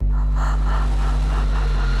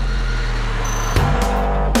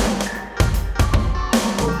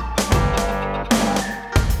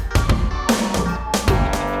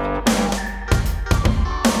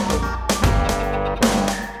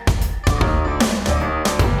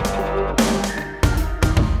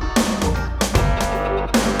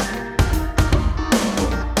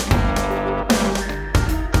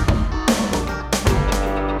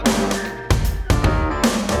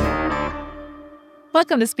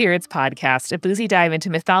Welcome to Spirits Podcast, a boozy dive into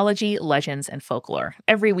mythology, legends, and folklore.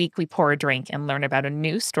 Every week, we pour a drink and learn about a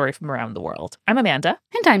new story from around the world. I'm Amanda.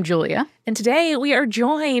 And I'm Julia. And today, we are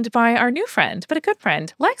joined by our new friend, but a good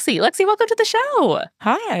friend, Lexie. Lexie, welcome to the show.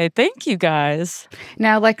 Hi, thank you guys.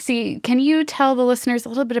 Now, Lexie, can you tell the listeners a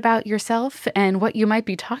little bit about yourself and what you might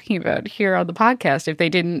be talking about here on the podcast if they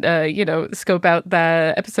didn't, scope out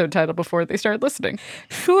the episode title before they started listening?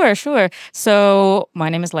 Sure. So my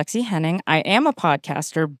name is Lexie Henning. I am a podcaster,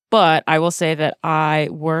 but I will say that I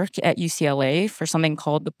work at UCLA for something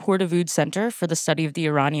called the Port-Aviv Center for the Study of the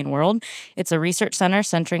Iranian World. It's a research center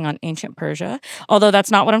centering on ancient Persia, although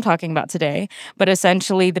that's not what I'm talking about today. But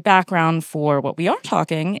essentially, the background for what we are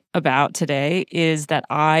talking about today is that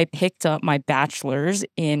I picked up my bachelor's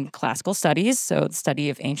in classical studies, so the study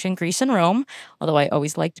of ancient Greece and Rome, although I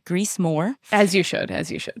always liked Greece more. As you should.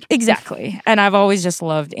 Exactly. And I've always just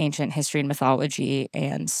loved ancient history and mythology,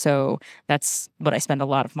 and so that's what I spend a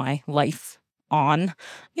lot of my life on.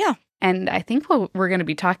 Yeah. And I think we're going to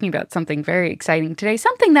be talking about something very exciting today,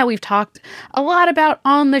 something that we've talked a lot about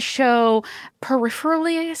on the show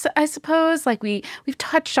peripherally, I suppose. Like we've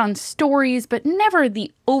touched on stories, but never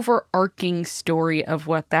the overarching story of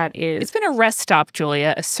what that is. It's been a rest stop,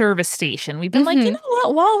 Julia, a service station. We've been like, you know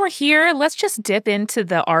what, while we're here, let's just dip into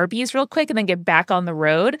the Arby's real quick and then get back on the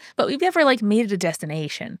road. But we've never made it a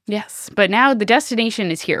destination. Yes, but now the destination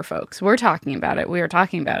is here, folks. We're talking about it. We are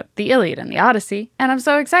talking about the Iliad and the Odyssey. And I'm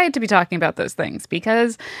so excited to be talking about those things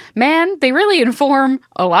because, man, they really inform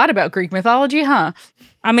a lot about Greek mythology, huh?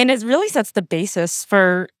 I mean, it really sets the basis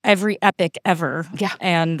for every epic ever. Yeah.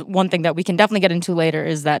 And one thing that we can definitely get into later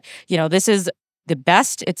is that, this is the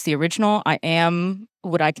best. It's the original. I am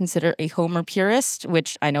what I consider a Homer purist,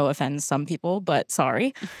 which I know offends some people, but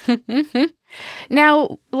sorry.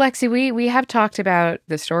 Now, Lexie, we have talked about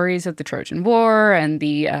the stories of the Trojan War and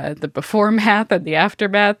the before math and the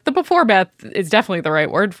aftermath. The before math is definitely the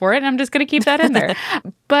right word for it, and I'm just going to keep that in there.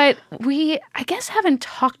 But we, I guess, haven't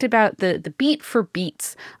talked about the beat for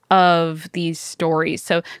beats of these stories.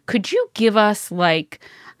 So could you give us,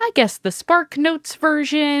 the Spark Notes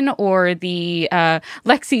version or the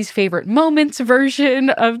Lexie's favorite moments version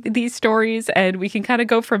of these stories, and we can kind of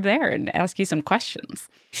go from there and ask you some questions.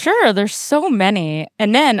 Sure, there's so many.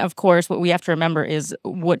 And then, of course, what we have to remember is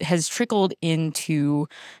what has trickled into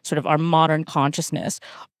sort of our modern consciousness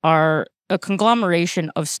are a conglomeration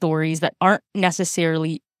of stories that aren't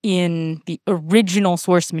necessarily in the original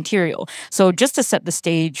source material. So just to set the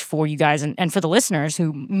stage for you guys and for the listeners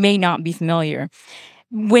who may not be familiar,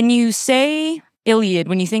 when you say Iliad,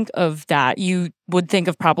 when you think of that, you would think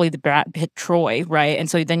of probably the Brad Pitt Troy, right? And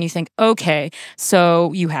so then you think, okay,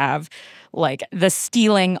 so you have the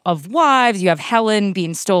stealing of wives, you have Helen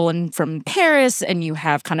being stolen from Paris, and you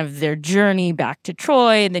have kind of their journey back to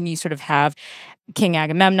Troy, and then you sort of have King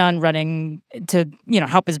Agamemnon running to,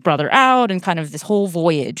 help his brother out and kind of this whole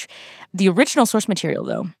voyage. The original source material,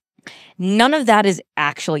 though, none of that is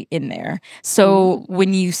actually in there. So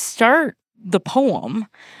when you start the poem,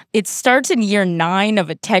 it starts in year 9 of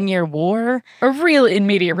a 10-year war. A real in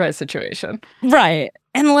media res situation. Right.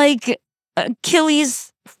 And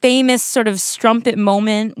Achilles' famous sort of strumpet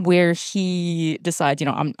moment where he decides,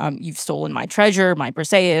 you've stolen my treasure, my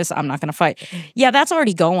Briseis, I'm not going to fight. Yeah, that's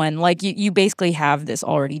already going. You basically have this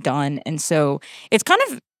already done. And so it's kind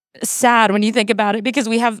of sad when you think about it because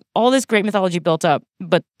we have all this great mythology built up,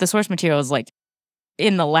 but the source material is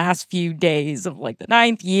in the last few days of the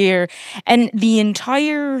 9th year. And the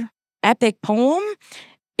entire epic poem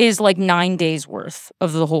is 9 days worth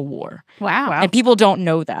of the whole war. Wow. And people don't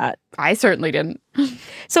know that. I certainly didn't.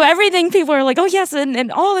 So everything people are oh yes,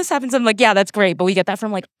 and all this happens. I'm yeah, that's great. But we get that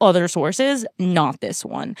from other sources, not this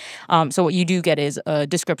one. So what you do get is a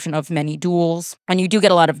description of many duels. And you do get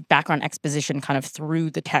a lot of background exposition kind of through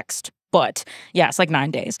the text. But yeah, it's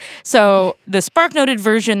 9 days. So the Spark Noted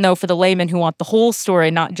version, though, for the layman who want the whole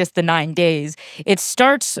story, not just the 9 days, it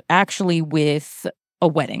starts actually with a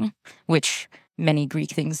wedding, which many Greek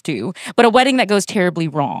things do, but a wedding that goes terribly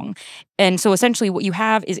wrong. And so essentially what you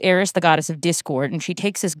have is Eris, the goddess of discord, and she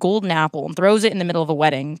takes this golden apple and throws it in the middle of a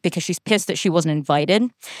wedding because she's pissed that she wasn't invited.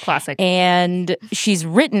 Classic. And she's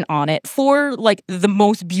written on it for the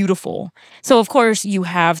most beautiful. So of course you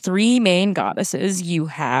have 3 main goddesses. You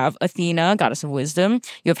have Athena, goddess of wisdom.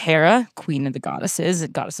 You have Hera, queen of the goddesses,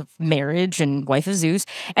 goddess of marriage and wife of Zeus.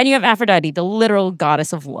 And you have Aphrodite, the literal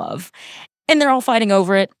goddess of love. And they're all fighting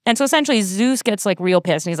over it. And so essentially Zeus gets real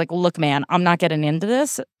pissed and he's look, man, I'm not getting into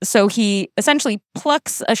this. So he essentially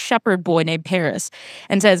plucks a shepherd boy named Paris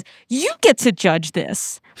and says, you get to judge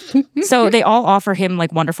this. So they all offer him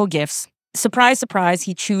wonderful gifts. surprise, surprise,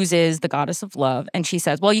 he chooses the goddess of love. And she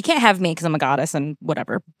says, well, you can't have me because I'm a goddess and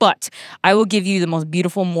whatever, but I will give you the most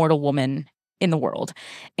beautiful mortal woman in the world.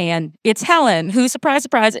 And it's Helen, who, surprise,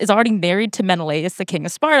 surprise, is already married to Menelaus, the king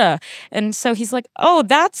of Sparta. And so he's like, oh,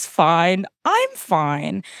 that's fine. I'm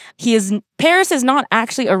fine. Paris is not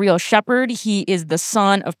actually a real shepherd. He is the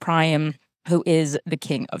son of Priam, who is the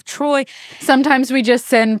king of Troy. Sometimes we just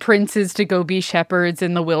send princes to go be shepherds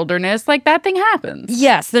in the wilderness. Like, that thing happens.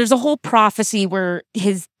 Yes, there's a whole prophecy where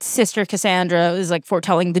his sister Cassandra is like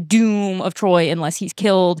foretelling the doom of Troy unless he's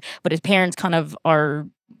killed, but his parents kind of are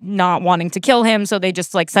not wanting to kill him, so they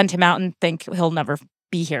just like send him out and think he'll never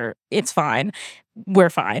be here. It's fine. We're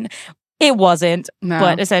fine. It wasn't, No.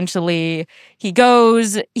 but essentially he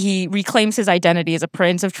goes, he reclaims his identity as a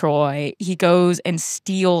prince of Troy. He goes and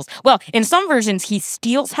steals, well, in some versions, he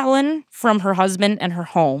steals Helen from her husband and her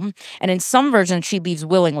home. And in some versions, she leaves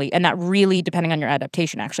willingly. And that really, depending on your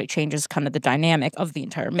adaptation, actually changes kind of the dynamic of the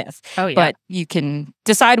entire myth. Oh, yeah. But you can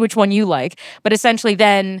decide which one you like. But essentially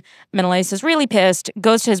then Menelaus is really pissed,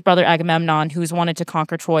 goes to his brother Agamemnon, who's wanted to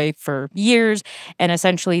conquer Troy for years. And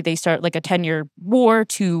essentially they start like a 10-year war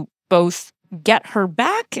to both get her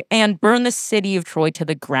back and burn the city of Troy to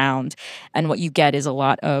the ground. And what you get is a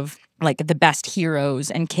lot of like the best heroes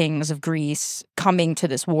and kings of Greece coming to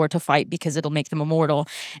this war to fight because it'll make them immortal.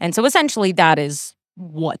 And so essentially that is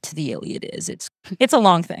what the Iliad is. It's a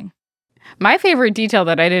long thing. My favorite detail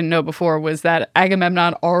that I didn't know before was that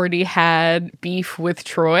Agamemnon already had beef with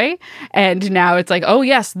Troy. And now it's like, oh,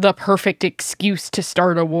 yes, the perfect excuse to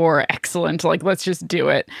start a war. Excellent. Like, let's just do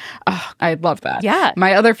it. Oh, I love that. Yeah.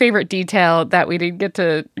 My other favorite detail that we didn't get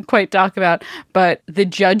to quite talk about, but the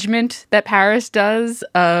judgment that Paris does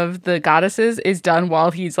of the goddesses is done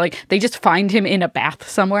while he's like, they just find him in a bath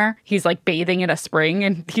somewhere. He's like bathing in a spring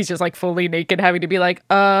and he's just like fully naked, having to be like,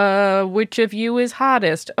 which of you is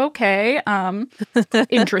hottest? Okay.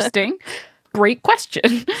 Interesting. Great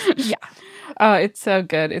question. Yeah. Oh, it's so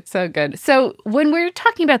good. It's so good. So when we're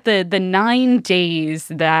talking about the 9 days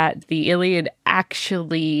that the Iliad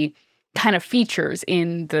actually kind of features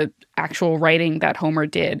in the actual writing that Homer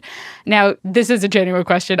did. Now, this is a genuine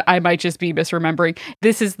question. I might just be misremembering.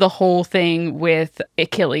 This is the whole thing with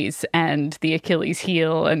Achilles and the Achilles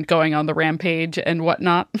heel and going on the rampage and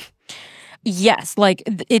whatnot. Yes, like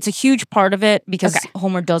it's a huge part of it because Okay.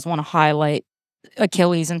 Homer does want to highlight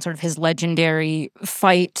Achilles and sort of his legendary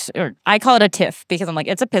fight, or I call it a tiff because I'm like,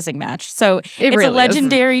 it's a pissing match. So it's really a is.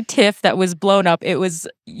 legendary tiff that was blown up. It was,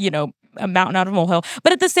 a mountain out of a molehill.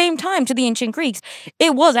 But at the same time, to the ancient Greeks,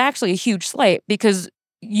 it was actually a huge slight because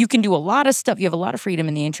you can do a lot of stuff. You have a lot of freedom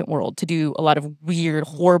in the ancient world to do a lot of weird,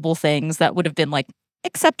 horrible things that would have been like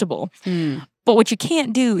acceptable. But what you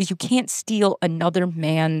can't do is you can't steal another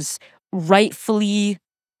man's rightfully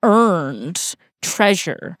earned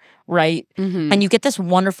treasure, right? Mm-hmm. And you get this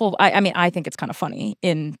wonderful, I mean, I think it's kind of funny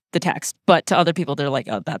in the text, but to other people, they're like,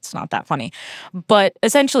 oh, that's not that funny. But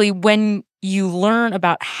essentially, when you learn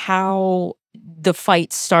about how the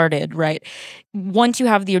fight started, right? Once you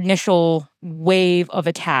have the initial wave of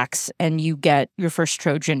attacks and you get your first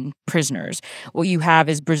Trojan prisoners, what you have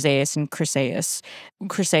is Briseis and Chryseis.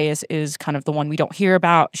 Chryseis is kind of the one we don't hear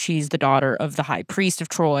about. She's the daughter of the high priest of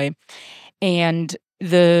Troy. And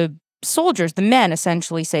the soldiers, the men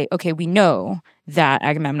essentially say, okay, we know that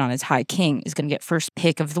Agamemnon as high king is going to get first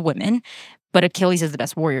pick of the women, but Achilles is the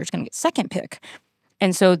best warrior, is going to get second pick.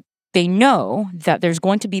 And so they know that there's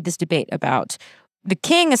going to be this debate about the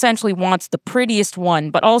king essentially wants the prettiest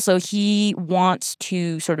one, but also he wants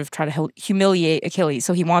to sort of try to humiliate Achilles.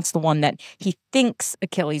 So he wants the one that he thinks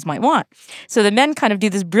Achilles might want. So the men kind of do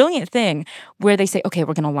this brilliant thing where they say, okay,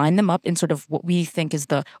 we're going to line them up in sort of what we think is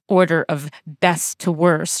the order of best to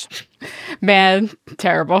worst. Man,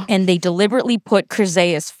 terrible. And they deliberately put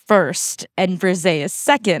Chryseis first and Briseis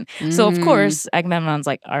second. So of course, Agamemnon's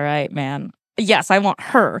like, all right, man. Yes, I want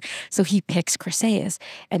her. So he picks Chryseis,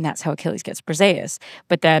 and that's how Achilles gets Briseis.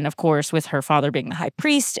 But then, of course, with her father being the high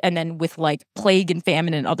priest, and then with like plague and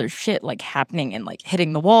famine and other shit like happening and like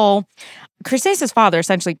hitting the wall, Chryseis' father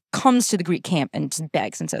essentially comes to the Greek camp and just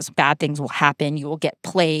begs and says, bad things will happen. You will get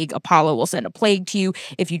plague. Apollo will send a plague to you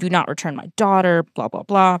if you do not return my daughter, blah, blah,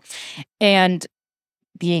 blah. And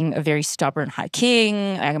being a very stubborn high king,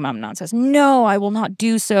 Agamemnon says, no, I will not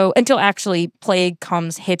do so, until actually plague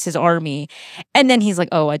comes, hits his army. And then he's like,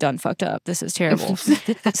 oh, I done fucked up. This is terrible.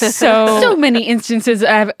 So many instances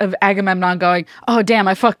of Agamemnon going, oh, damn,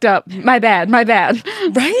 I fucked up. My bad, my bad.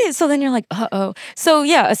 Right? So then you're like, uh-oh. So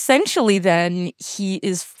yeah, essentially then he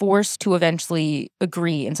is forced to eventually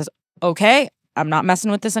agree and says, okay, I'm not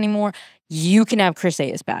messing with this anymore. You can have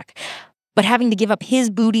Chryseis back. But having to give up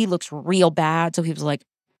his booty looks real bad. So he was like,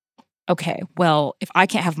 okay, well, if I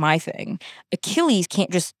can't have my thing, Achilles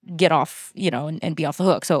can't just get off, and be off the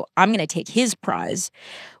hook. So I'm going to take his prize,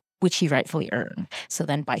 which he rightfully earned. So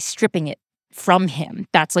then by stripping it from him,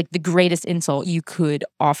 that's like the greatest insult you could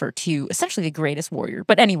offer to essentially the greatest warrior,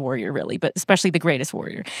 but any warrior really, but especially the greatest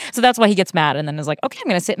warrior. So that's why he gets mad and then is like, okay, I'm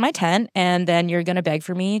going to sit in my tent and then you're going to beg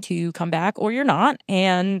for me to come back or you're not,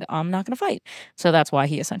 and I'm not going to fight. So that's why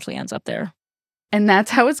he essentially ends up there. And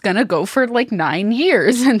that's how it's going to go for like 9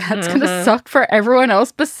 years. And that's going to suck for everyone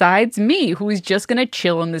else besides me, who is just going to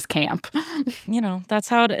chill in this camp. That's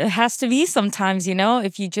how it has to be sometimes,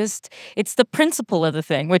 if you just, it's the principle of the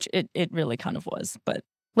thing, which it really kind of was. But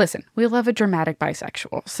listen, we love a dramatic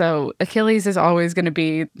bisexual. So Achilles is always going to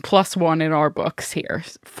be +1 in our books here,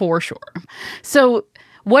 for sure. So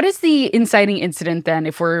what is the inciting incident then,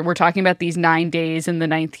 if we're talking about these 9 days in the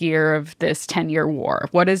 9th year of this 10-year war?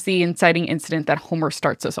 What is the inciting incident that Homer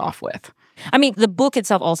starts us off with? I mean, the book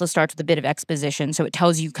itself also starts with a bit of exposition, so it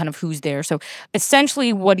tells you kind of who's there. So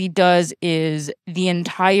essentially what he does is the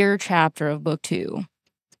entire chapter of book 2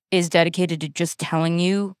 is dedicated to just telling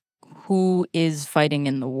you who is fighting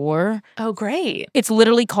in the war. Oh, great. It's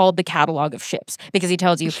literally called the catalog of ships because he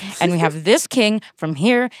tells you, and we have this king from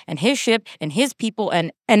here and his ship and his people,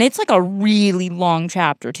 and it's like a really long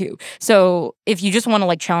chapter too. So if you just want to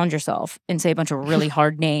like challenge yourself and say a bunch of really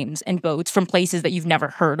hard names and boats from places that you've never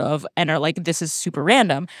heard of and are like, this is super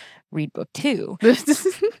random, read book 2.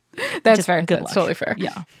 That's fair. Good That's luck. totally fair.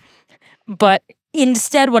 Yeah. But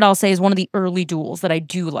instead, what I'll say is one of the early duels that I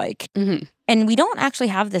do like. Mm-hmm. And we don't actually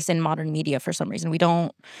have this in modern media for some reason. We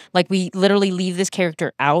don't, we literally leave this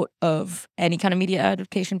character out of any kind of media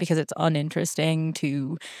adaptation because it's uninteresting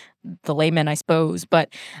to the layman, I suppose.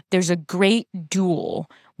 But there's a great duel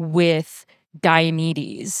with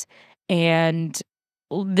Diomedes. And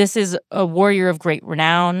this is a warrior of great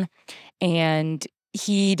renown. And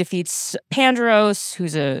he defeats Pandros,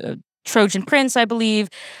 who's a Trojan prince, I believe.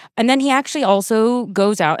 And then he actually also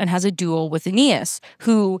goes out and has a duel with Aeneas,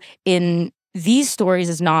 who in these stories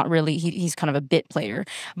is not really, he's kind of a bit player.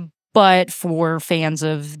 But for fans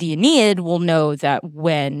of the Aeneid will know that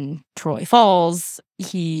when Troy falls,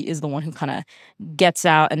 he is the one who kind of gets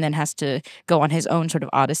out and then has to go on his own sort of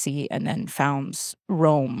odyssey and then founds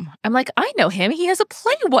Rome. I'm like, I know him. He has a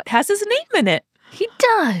play. What has his name in it? He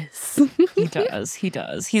does. He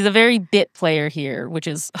does. He's a very bit player here, which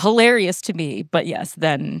is hilarious to me. But yes,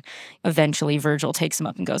 then eventually Virgil takes him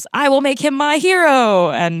up and goes, I will make him my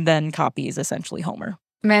hero, and then copies essentially Homer.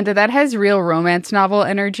 Amanda, that has real romance novel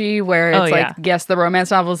energy where it's yes, the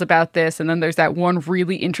romance novel is about this, and then there's that one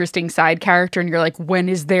really interesting side character, and you're like, when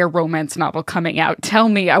is their romance novel coming out? Tell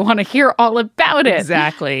me, I want to hear all about it.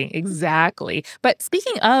 Exactly. But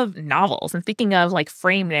speaking of novels and speaking of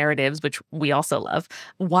frame narratives, which we also love,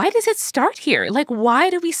 why does it start here?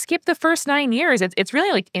 Why do we skip the first 9 years? It's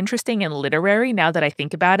really interesting and literary now that I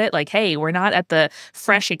think about it. Hey, we're not at the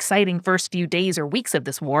fresh, exciting first few days or weeks of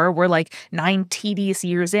this war. We're 9 tedious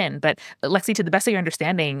years in. But Lexie, to the best of your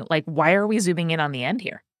understanding, why are we zooming in on the end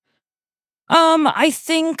here? I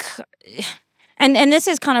think, and this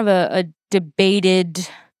is kind of a debated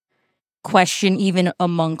question even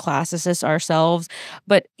among classicists ourselves,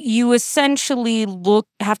 but you essentially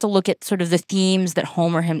have to look at sort of the themes that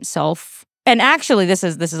Homer himself, and actually this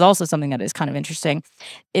is also something that is kind of interesting.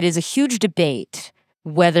 It is a huge debate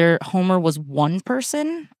whether Homer was one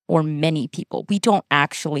person or many people. We don't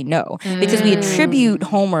actually know because we attribute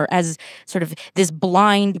Homer as sort of this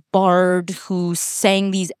blind bard who sang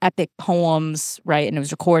these epic poems, right? And it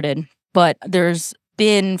was recorded. But there's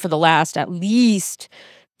been, for the last at least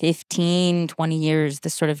 15, 20 years,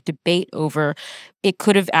 this sort of debate over it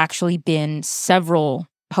could have actually been several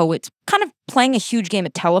poets kind of playing a huge game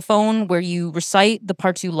of telephone where you recite the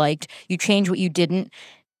parts you liked, you change what you didn't,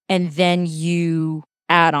 and then you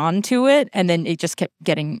add on to it, and then it just kept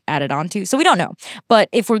getting added on to. So we don't know. But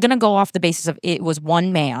if we're going to go off the basis of it was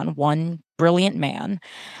one man, one brilliant man,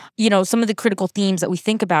 some of the critical themes that we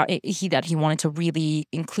think about that he wanted to really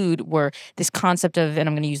include were this concept of, and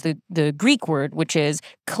I'm going to use the Greek word, which is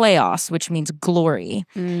kleos, which means glory.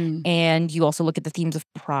 And you also look at the themes of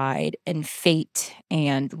pride and fate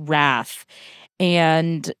and wrath.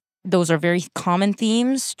 And those are very common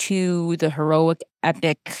themes to the heroic,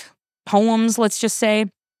 epic poems, let's just say.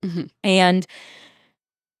 And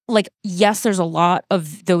yes, there's a lot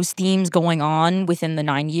of those themes going on within the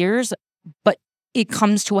 9 years, but it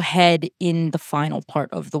comes to a head in the final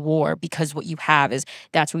part of the war because what you have is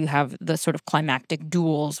that's where you have the sort of climactic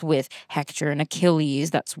duels with Hector and Achilles.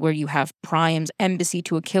 That's where you have Priam's embassy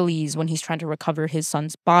to Achilles when he's trying to recover his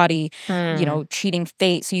son's body, cheating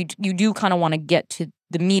fate. So you do kind of want to get to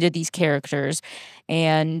the meat of these characters.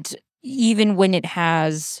 And even when it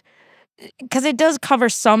has, because it does cover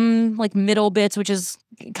some like middle bits, which is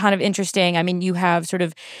kind of interesting. I mean, you have sort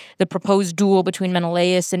of the proposed duel between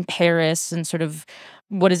Menelaus and Paris, and sort of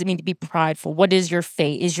what does it mean to be prideful? What is your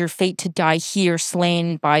fate? Is your fate to die here,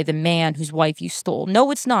 slain by the man whose wife you stole?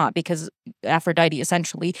 No, it's not, because Aphrodite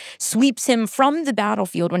essentially sweeps him from the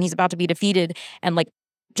battlefield when he's about to be defeated and like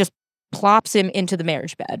just plops him into the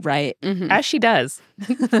marriage bed, right? As she does.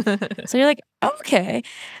 So you're like, okay.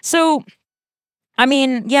 So I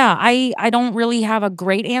mean, yeah, I don't really have a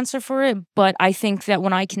great answer for it, but I think that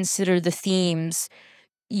when I consider the themes,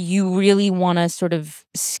 you really want to sort of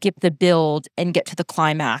skip the build and get to the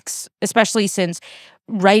climax, especially since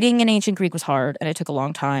writing in ancient Greek was hard and it took a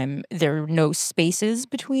long time. There were no spaces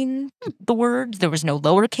between the words. There was no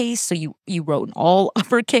lowercase, so you wrote in all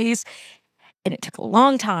uppercase, and it took a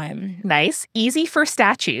long time. Nice. Easy for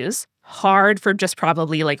statues. Hard for just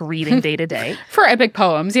probably like reading day to day. For epic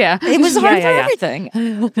poems, yeah. It was hard for yeah. everything.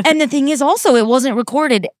 And the thing is also, it wasn't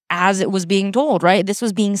recorded as it was being told, right? This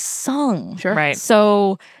was being sung. Sure. Right.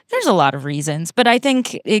 So there's a lot of reasons, but I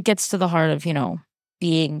think it gets to the heart of,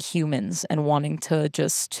 being humans and wanting to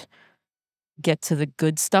just get to the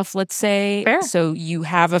good stuff, let's say. Fair. So you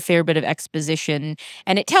have a fair bit of exposition,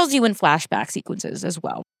 and it tells you in flashback sequences as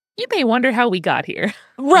well. You may wonder how we got here.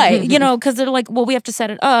 Right, because they're like, well, we have to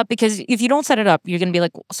set it up, because if you don't set it up, you're going to be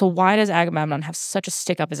like, so why does Agamemnon have such a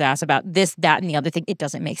stick up his ass about this, that, and the other thing? It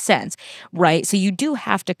doesn't make sense, right? So you do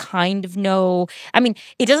have to kind of know. I mean,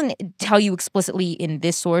 it doesn't tell you explicitly in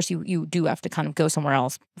this source. You do have to kind of go somewhere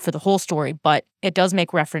else for the whole story, but it does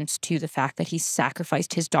make reference to the fact that he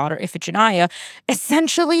sacrificed his daughter Iphigenia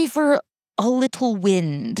essentially for a little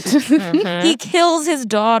wind. He kills his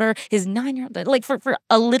daughter, his 9-year-old, like for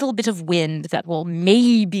a little bit of wind that will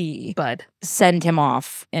maybe send him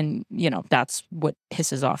off. And, that's what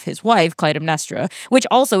pisses off his wife, Clytemnestra, which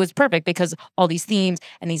also is perfect because all these themes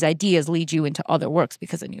and these ideas lead you into other works,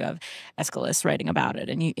 because then you have Aeschylus writing about it,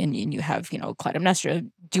 and you have, Clytemnestra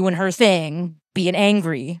doing her thing, being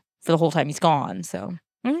angry for the whole time he's gone. So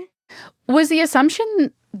was the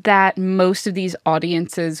assumption that most of these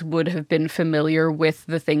audiences would have been familiar with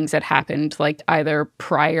the things that happened, like either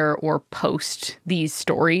prior or post these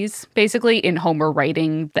stories, basically, in Homer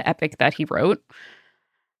writing the epic that he wrote?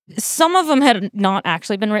 Some of them had not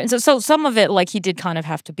actually been written. So some of it, like, he did kind of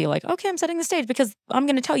have to be like, okay, I'm setting the stage because I'm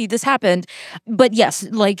going to tell you this happened. But yes,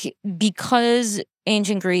 like, because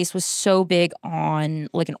ancient Greece was so big on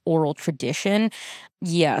like an oral tradition,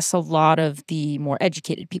 yes, a lot of the more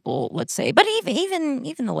educated people, let's say, but even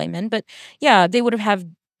the laymen, but yeah, they would have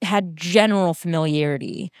had general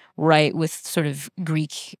familiarity, right, with sort of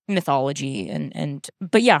Greek mythology and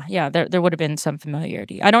but yeah, there would have been some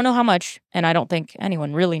familiarity. I don't know how much, and I don't think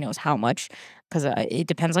anyone really knows how much, because it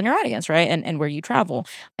depends on your audience, right, and where you travel,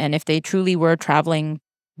 and if they truly were traveling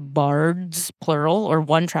bards, plural, or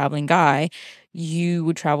one traveling guy, you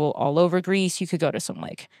would travel all over Greece. You could go to some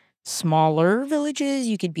like smaller villages.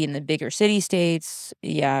 You could be in the bigger city states.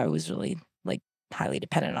 Yeah, it was really like highly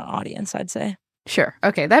dependent on audience, I'd say. Sure.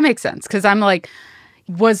 Okay, that makes sense. Because I'm like,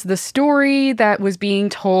 was the story that was being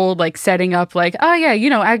told like setting up like, oh yeah,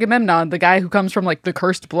 Agamemnon, the guy who comes from like the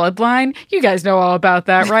cursed bloodline, you guys know all about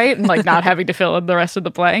that, right? And like not having to fill in the rest of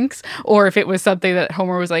the blanks. Or if it was something that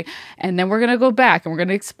Homer was like, and then we're going to go back and we're going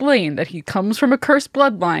to explain that he comes from a cursed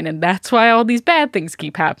bloodline and that's why all these bad things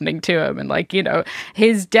keep happening to him. And like,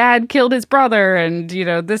 his dad killed his brother and,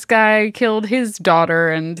 this guy killed his daughter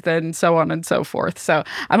and then so on and so forth. So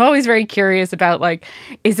I'm always very curious about like,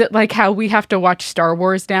 is it like how we have to watch Star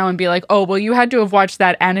Wars now and be like, oh, well, you had to have watched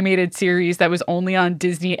that animated series that was only on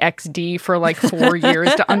Disney XD for like 4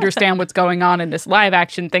 years to understand what's going on in this live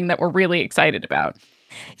action thing that we're really excited about.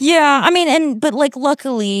 Yeah, I mean, but like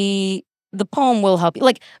luckily the poem will help you.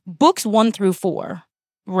 Like books 1 through 4,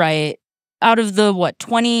 right? Out of the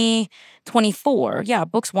 24, yeah,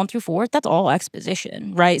 books 1 through 4, that's all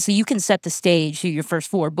exposition, right? So you can set the stage through your first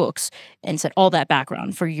 4 books and set all that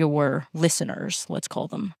background for your listeners, let's call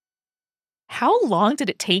them. How long did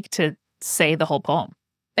it take to say the whole poem?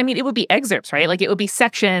 I mean, it would be excerpts, right? Like it would be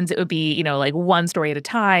sections. It would be, like one story at a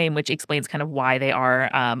time, which explains kind of why they are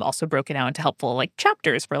also broken out into helpful like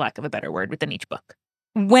chapters, for lack of a better word, within each book.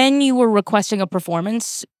 When you were requesting a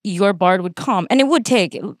performance, your bard would come, and it would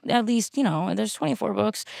take at least, there's 24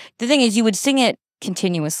 books. The thing is, you would sing it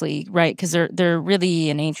continuously, right? Because they're really,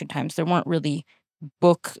 in ancient times, there weren't really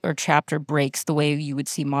book or chapter breaks the way you would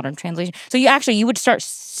see modern translation. So you would start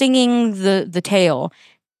singing the tale,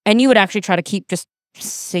 and you would actually try to keep just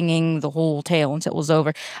singing the whole tale until it was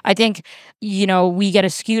over. I think, we get a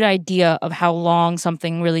skewed idea of how long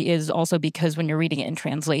something really is also because when you're reading it in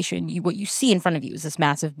translation, what you see in front of you is this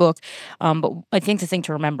massive book. But I think the thing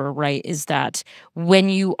to remember, right, is that when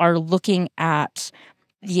you are looking at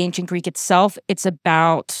the ancient Greek itself, it's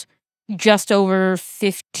about just over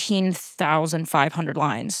 15,500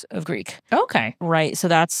 lines of Greek, Okay. right? So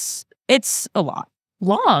it's a lot.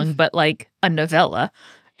 Long, but like a novella.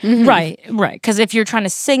 Right. Because if you're trying to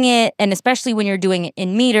sing it, and especially when you're doing it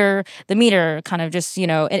in meter, the meter kind of just,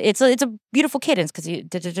 it's a beautiful cadence because you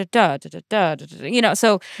da da da da da da da da,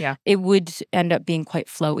 so Yeah. it would end up being quite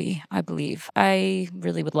flowy, I believe. I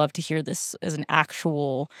really would love to hear this as an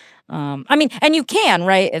actual. And you can,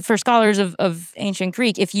 right? For scholars of ancient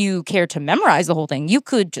Greek, if you care to memorize the whole thing, you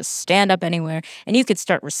could just stand up anywhere and you could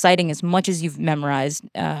start reciting as much as you've memorized.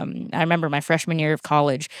 I remember my freshman year of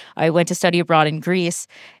college, I went to study abroad in Greece,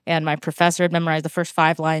 and my professor had memorized the first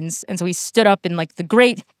 5 lines. And so he stood up in like the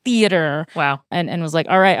great theater. Wow. And was like,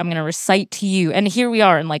 all right, I'm going to recite to you. And here we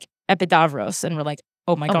are in like Epidavros. And we're like,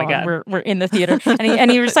 oh my God. We're in the theater. And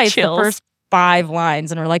he recites the first 5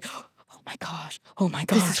 lines. And we're like, oh my gosh.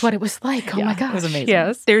 This is what it was like. Oh my gosh. It was amazing.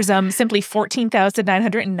 Yes. There's simply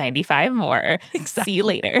 14,995 more. Exactly. See you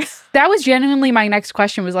later. That was genuinely my next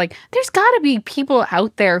question, was like, there's got to be people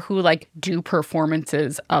out there who like do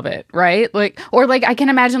performances of it, right? Like, or like I can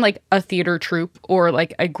imagine like a theater troupe or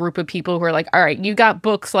like a group of people who are like, all right, you got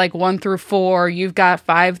books like 1 through 4, you've got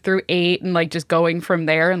 5 through 8, and like just going from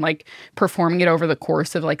there and like performing it over the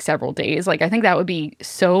course of like several days. Like I think that would be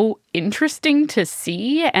so interesting to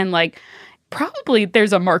see, and like probably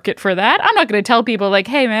there's a market for that. I'm not going to tell people like,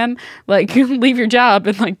 hey man, like leave your job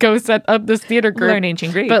and like go set up this theater group. Learn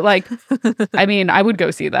ancient Greek. But like, I mean, I would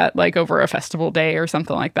go see that like over a festival day or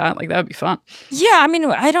something like that. Like that would be fun. Yeah, I mean,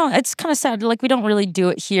 it's kind of sad. Like we don't really do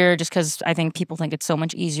it here just because I think people think it's so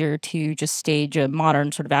much easier to just stage a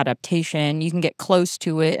modern sort of adaptation. You can get close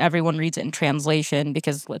to it. Everyone reads it in translation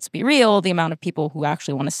because let's be real, the amount of people who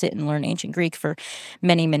actually want to sit and learn ancient Greek for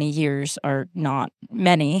many, many years are not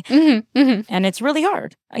many. And it's really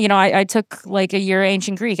hard. I took like a year of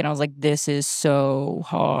ancient Greek and I was like, this is so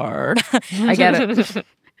hard. I get it.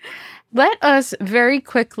 Let us very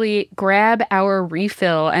quickly grab our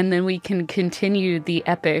refill and then we can continue the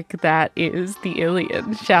epic that is the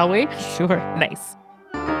Iliad, shall we? Sure. Nice.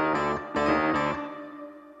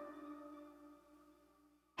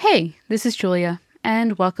 Hey, this is Julia,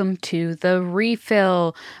 and welcome to the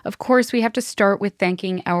refill. Of course, we have to start with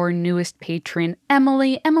thanking our newest patron,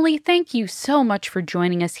 Emily. Emily, thank you so much for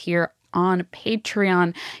joining us here on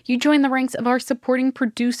Patreon. You join the ranks of our supporting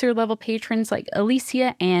producer level patrons like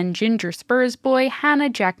Alicia and Ginger Spursboy, Hannah,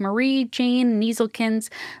 Jack Marie, Jane, Nieselkins,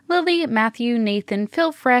 Lily, Matthew, Nathan,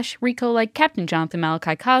 Phil Fresh, Rico like Captain Jonathan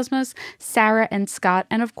Malachi Cosmos, Sarah and Scott,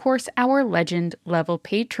 and of course our legend level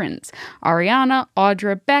patrons, Ariana,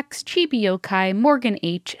 Audra, Bex, Chibi Yokai, Morgan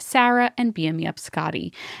H, Sarah, and BME Up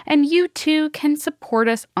Scotty. And you too can support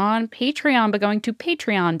us on Patreon by going to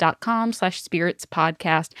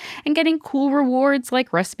patreon.com/spiritspodcast and getting cool rewards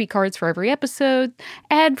like recipe cards for every episode,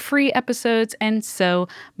 ad-free episodes, and so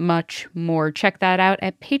much more. Check that out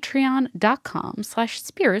at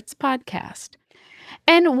patreon.com/spiritspodcast.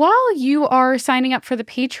 And while you are signing up for the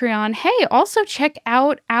Patreon, hey, also check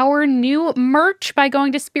out our new merch by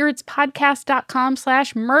going to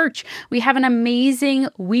spiritspodcast.com/merch. We have an amazing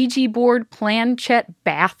Ouija board planchette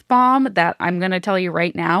bath bomb that I'm going to tell you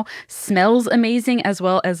right now smells amazing as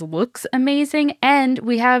well as looks amazing. And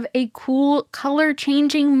we have a cool color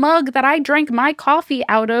changing mug that I drank my coffee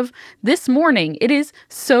out of this morning. It is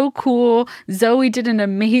so cool. Zoe did an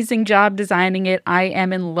amazing job designing it. I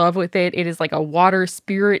am in love with it. It is like a water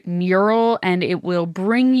spirit mural, and it will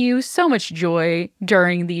bring you so much joy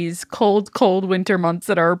during these cold, cold winter months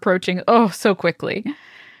that are approaching so quickly.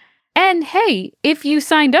 And hey, if you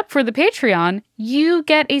signed up for the Patreon, you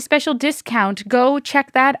get a special discount. Go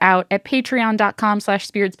check that out at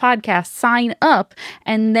patreon.com/spiritspodcast. Sign up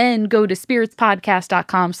and then go to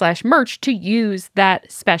spiritspodcast.com/merch to use that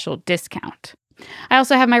special discount. I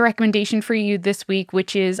also have my recommendation for you this week,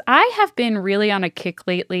 which is I have been really on a kick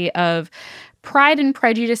lately of Pride and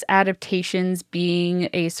Prejudice adaptations being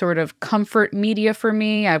a sort of comfort media for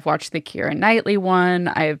me. I've watched the Keira Knightley one.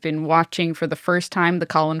 I've been watching for the first time the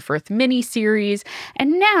Colin Firth miniseries.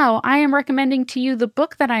 And now I am recommending to you the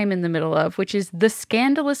book that I am in the middle of, which is The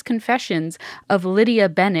Scandalous Confessions of Lydia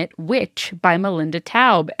Bennet, Witch by Melinda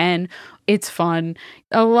Taub. And it's fun.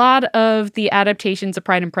 A lot of the adaptations of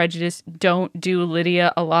Pride and Prejudice don't do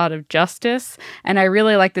Lydia a lot of justice. And I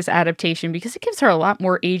really like this adaptation because it gives her a lot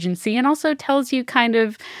more agency and also tells you kind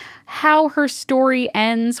of how her story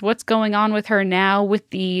ends, what's going on with her now, with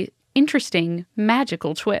the interesting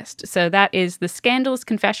magical twist. So that is The Scandalous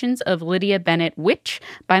Confessions of Lydia Bennet Witch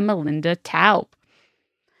by Melinda Taub.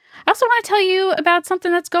 I also want to tell you about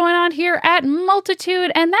something that's going on here at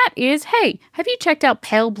Multitude, and that is, hey, have you checked out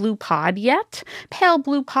Pale Blue Pod yet? Pale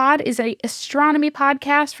Blue Pod is an astronomy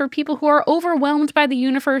podcast for people who are overwhelmed by the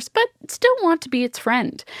universe, but still want to be its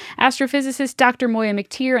friend. Astrophysicist Dr. Moya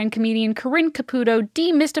McTeer and comedian Corinne Caputo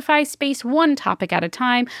demystify space one topic at a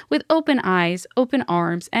time with open eyes, open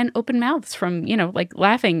arms, and open mouths from, like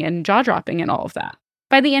laughing and jaw-dropping and all of that.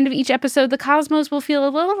 By the end of each episode, the cosmos will feel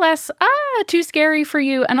a little less, too scary for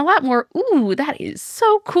you, and a lot more, ooh, that is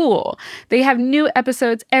so cool. They have new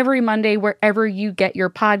episodes every Monday wherever you get your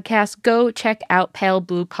podcasts. Go check out Pale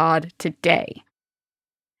Blue Pod today.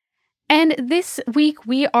 And this week,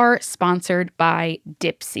 we are sponsored by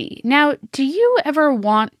Dipsea. Now, do you ever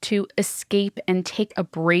want to escape and take a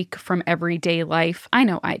break from everyday life? I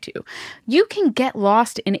know I do. You can get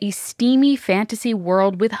lost in a steamy fantasy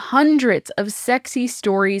world with hundreds of sexy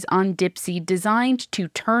stories on Dipsea designed to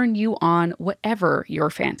turn you on, whatever your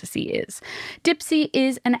fantasy is. Dipsea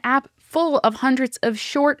is an app full of hundreds of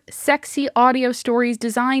short, sexy audio stories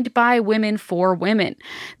designed by women for women.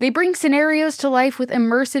 They bring scenarios to life with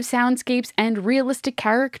immersive soundscapes and realistic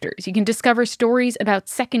characters. You can discover stories about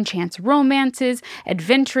second chance romances,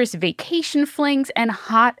 adventurous vacation flings, and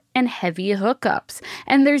hot and heavy hookups.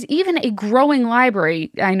 And there's even a growing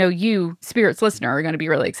library. I know you, Spirits listener, are going to be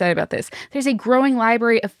really excited about this. There's a growing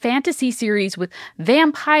library of fantasy series with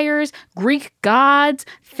vampires, Greek gods,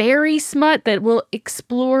 fairy smut that will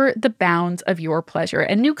explore the bounds of your pleasure.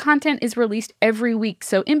 And new content is released every week.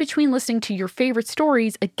 So in between listening to your favorite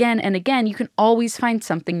stories again and again, you can always find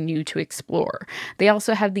something new to explore. They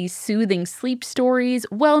also have these soothing sleep stories,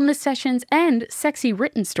 wellness sessions, and sexy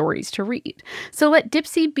written stories to read. So let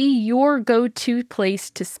Dipsea be your go-to place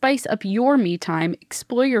to spice up your me time,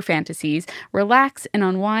 explore your fantasies, relax and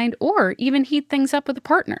unwind, or even heat things up with a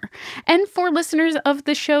partner. And for listeners of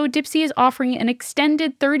the show, Dipsea is offering an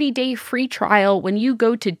extended 30-day free trial when you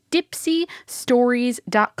go to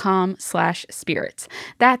dipseastories.com/spirits.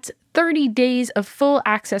 That's 30 days of full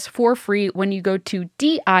access for free when you go to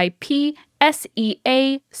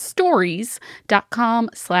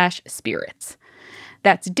dipseastories.com/spirits.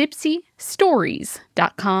 That's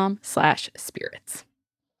dipseastories.com/spirits.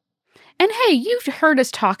 And hey, you've heard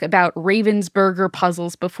us talk about Ravensburger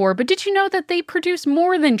puzzles before, but did you know that they produce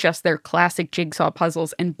more than just their classic jigsaw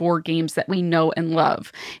puzzles and board games that we know and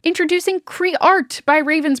love? Introducing CreArt by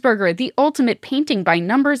Ravensburger, the ultimate painting by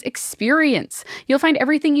numbers experience. You'll find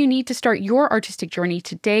everything you need to start your artistic journey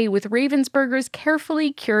today with Ravensburger's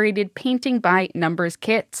carefully curated painting by numbers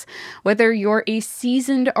kits. Whether you're a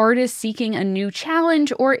seasoned artist seeking a new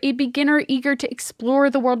challenge or a beginner eager to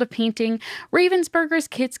explore the world of painting, Ravensburger's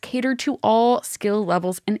kits cater to all skill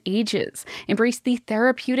levels and ages. Embrace the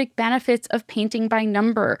therapeutic benefits of painting by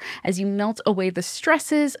number as you melt away the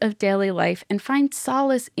stresses of daily life and find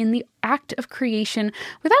solace in the act of creation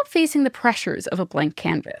without facing the pressures of a blank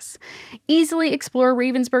canvas. Easily explore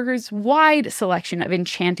Ravensburger's wide selection of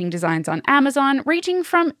enchanting designs on Amazon, ranging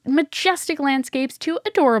from majestic landscapes to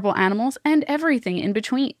adorable animals and everything in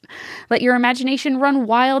between. Let your imagination run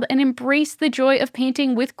wild and embrace the joy of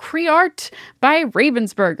painting with CreArt by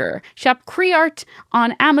Ravensburger. Shop CreArt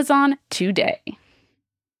on Amazon today.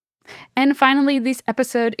 And finally, this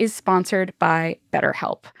episode is sponsored by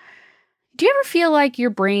BetterHelp. Do you ever feel like your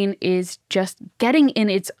brain is just getting in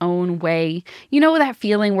its own way? You know that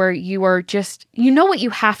feeling where you are just, you know what you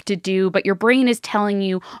have to do, but your brain is telling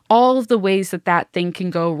you all of the ways that that thing can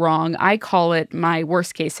go wrong. I call it my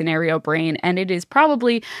worst case scenario brain, and it is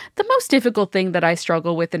probably the most difficult thing that I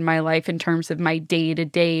struggle with in my life in terms of my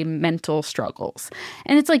day-to-day mental struggles.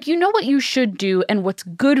 And it's like, you know what you should do and what's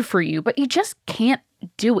good for you, but you just can't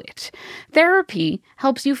do it. Therapy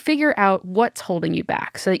helps you figure out what's holding you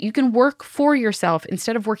back so that you can work for yourself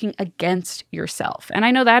instead of working against yourself. And I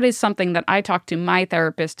know that is something that I talk to my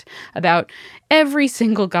therapist about every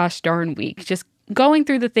single gosh darn week. Just going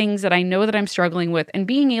through the things that I know that I'm struggling with and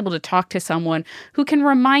being able to talk to someone who can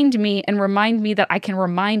remind me that I can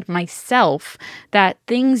remind myself that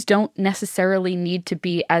things don't necessarily need to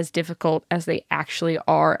be as difficult as they actually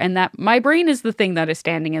are, and that my brain is the thing that is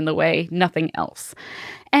standing in the way, nothing else.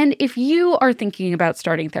 And if you are thinking about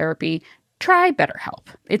starting therapy, try BetterHelp.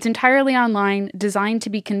 It's entirely online, designed to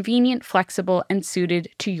be convenient, flexible, and suited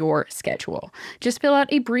to your schedule. Just fill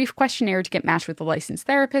out a brief questionnaire to get matched with a licensed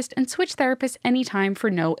therapist and switch therapists anytime for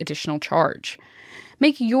no additional charge.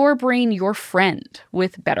 Make your brain your friend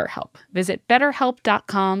with BetterHelp. Visit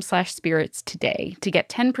betterhelp.com/spirits today to get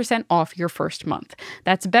 10% off your first month.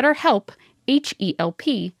 That's BetterHelp,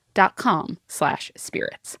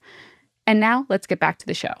 HELP.com/spirits. And now let's get back to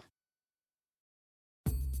the show.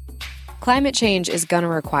 Climate change is going to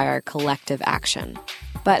require collective action.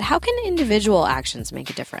 But how can individual actions make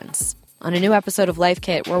a difference? On a new episode of Life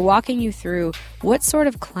Kit, we're walking you through what sort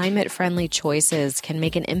of climate-friendly choices can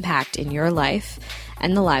make an impact in your life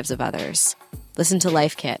and the lives of others. Listen to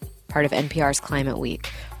Life Kit, part of NPR's Climate Week,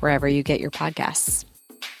 wherever you get your podcasts.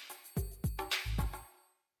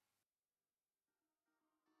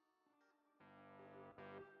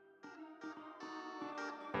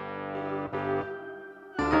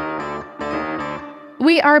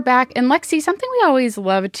 We are back. And Lexie, something we always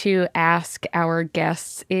love to ask our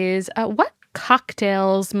guests is what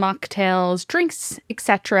cocktails, mocktails, drinks,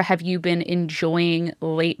 etc. have you been enjoying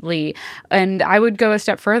lately? And I would go a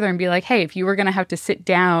step further and be like, hey, if you were going to have to sit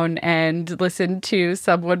down and listen to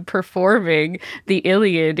someone performing the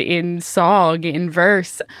Iliad in song, in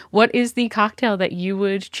verse, what is the cocktail that you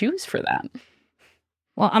would choose for them?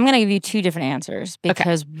 Well, I'm going to give you two different answers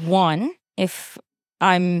because one, if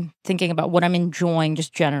I'm thinking about what I'm enjoying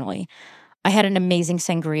just generally, I had an amazing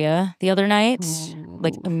sangria the other night. Ooh.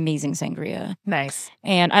 Like amazing sangria. Nice.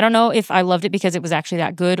 And I don't know if I loved it because it was actually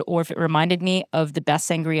that good or if it reminded me of the best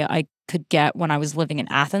sangria I could get when I was living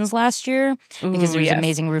in Athens last year. Because there's an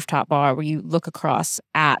amazing rooftop bar where you look across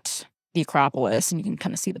at the Acropolis and you can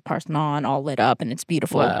kind of see the Parthenon all lit up and it's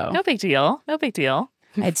beautiful. Whoa. No big deal. No big deal.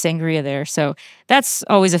 I had sangria there. So that's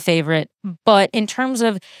always a favorite. But in terms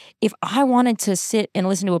of if I wanted to sit and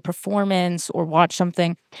listen to a performance or watch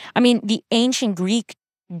something, I mean, the ancient Greek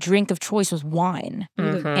drink of choice was wine.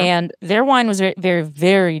 Mhm. And their wine was very, very,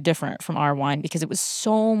 very different from our wine because it was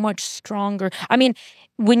so much stronger. I mean,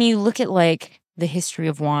 when you look at like the history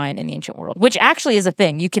of wine in the ancient world, which actually is a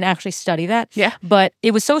thing, you can actually study that. Yeah. But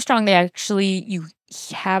it was so strong they actually, you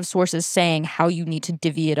have sources saying how you need to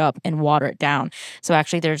divvy it up and water it down. So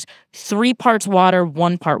actually there's 3 parts water,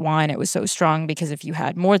 1 part wine. It was so strong because if you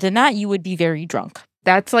had more than that, you would be very drunk.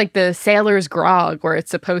 That's like the sailor's grog, where it's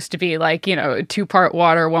supposed to be like, 2-part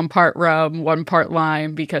water, 1 part rum, 1 part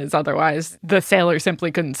lime, because otherwise the sailors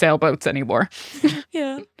simply couldn't sail boats anymore.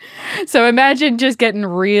 Yeah. So imagine just getting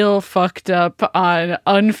real fucked up on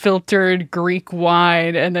unfiltered Greek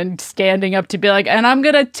wine and then standing up to be like, and I'm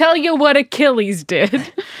going to tell you what Achilles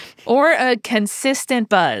did. Or a consistent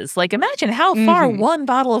buzz. Like, imagine how far one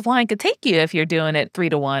bottle of wine could take you if you're doing it 3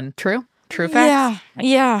 to 1. True facts.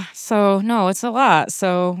 Yeah. So, no, it's a lot.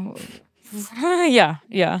 So, yeah.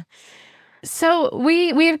 So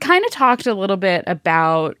we've kind of talked a little bit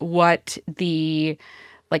about what the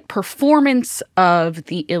performance of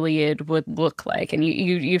the Iliad would look like. And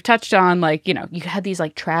you've touched on you had these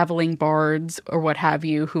traveling bards or what have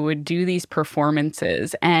you who would do these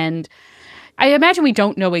performances. And I imagine we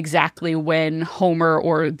don't know exactly when Homer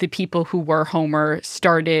or the people who were Homer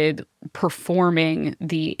started performing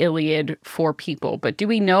the Iliad for people. But do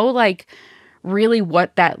we know really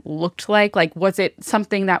what that looked like? Was it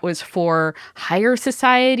something that was for higher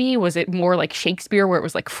society? Was it more like Shakespeare where it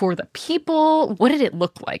was for the people? What did it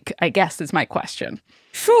look like, I guess, is my question.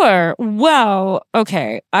 Sure. Well,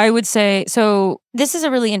 okay. I would say, so this is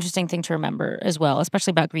a really interesting thing to remember as well,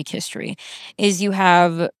 especially about Greek history, is you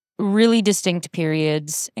have really distinct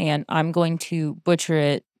periods, and I'm going to butcher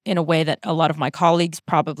it in a way that a lot of my colleagues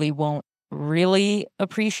probably won't really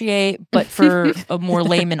appreciate, but for a more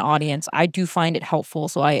layman audience, I do find it helpful.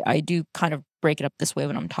 So I do kind of break it up this way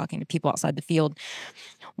when I'm talking to people outside the field.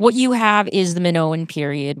 What you have is the Minoan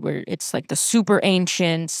period, where it's the super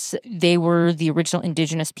ancients. They were the original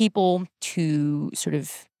indigenous people to sort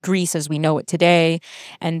of Greece as we know it today.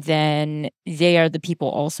 And then they are the people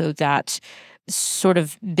also that sort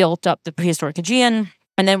of built up the prehistoric Aegean.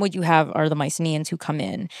 And then what you have are the Mycenaeans who come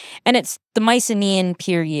in. And it's the Mycenaean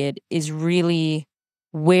period is really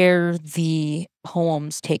where the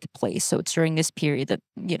poems take place. So it's during this period that,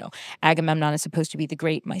 Agamemnon is supposed to be the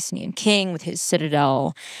great Mycenaean king with his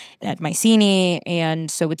citadel at Mycenae.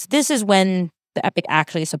 And so this is when the epic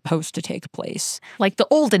actually is supposed to take place. Like the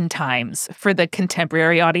olden times for the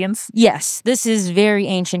contemporary audience? Yes, this is very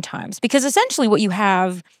ancient times. Because essentially what you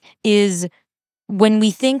have is when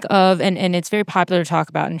we think of, and it's very popular to talk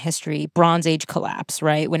about in history, Bronze Age collapse,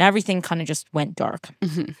 right? When everything kind of just went dark.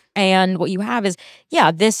 Mm-hmm. And what you have is,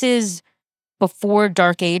 this is before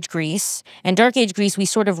Dark Age Greece. And Dark Age Greece, we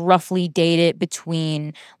sort of roughly date it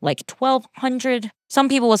between 1200, some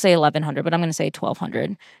people will say 1100, but I'm going to say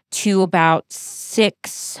 1200, to about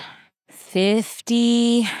 650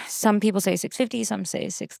 650. Some people say 650, some say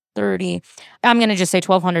 630. I'm going to just say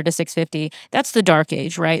 1200 to 650. That's the Dark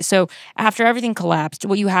Age, right? So after everything collapsed,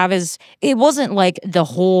 what you have is it wasn't like the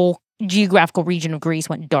whole geographical region of Greece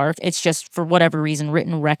went dark. It's just for whatever reason,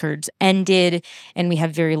 written records ended, and we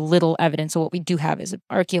have very little evidence. So what we do have is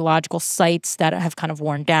archaeological sites that have kind of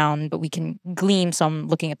worn down, but we can glean some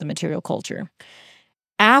looking at the material culture.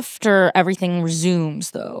 After everything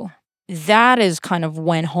resumes, though, that is kind of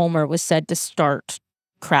when Homer was said to start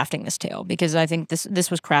crafting this tale, because I think this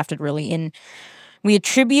was crafted really in, we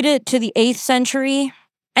attribute it to the 8th century.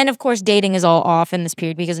 And of course, dating is all off in this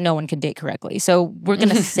period because no one can date correctly. So we're going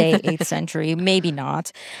to say 8th century, maybe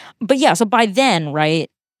not. But yeah, so by then, right,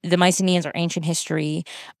 the Mycenaeans are ancient history.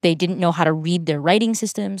 They didn't know how to read their writing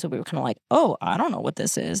system. So we were kind of like, oh, I don't know what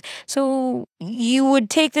this is. So you would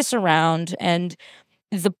take this around, and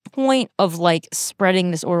the point of like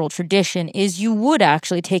spreading this oral tradition is you would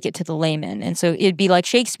actually take it to the layman. And so it'd be like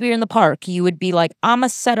Shakespeare in the Park. You would be like, I'm a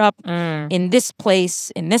set up in this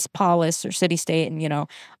place, in this polis or city state, and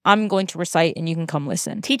I'm going to recite and you can come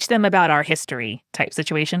listen. Teach them about our history type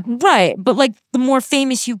situation. Right. But like the more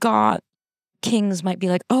famous you got, kings might be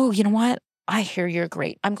like, oh, you know what? I hear you're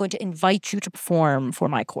great. I'm going to invite you to perform for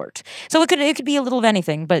my court. So it could be a little of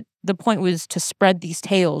anything, but the point was to spread these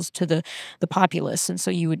tales to the populace, and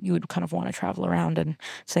so you would kind of want to travel around and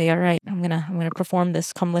say, all right, I'm gonna perform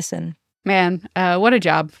this. Come listen. Man, what a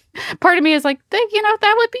job. Part of me is like,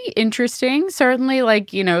 that would be interesting. Certainly, like,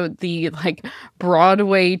 the like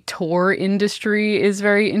Broadway tour industry is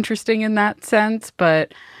very interesting in that sense,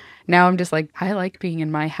 but now I'm just like, I like being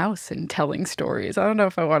in my house and telling stories. I don't know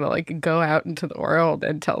if I want to like go out into the world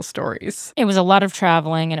and tell stories. It was a lot of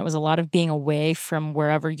traveling, and it was a lot of being away from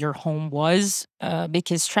wherever your home was,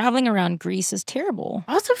 because traveling around Greece is terrible.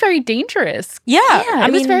 Also very dangerous. Yeah,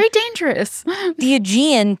 it was very dangerous. The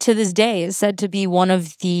Aegean to this day is said to be one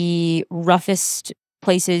of the roughest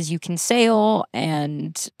places you can sail.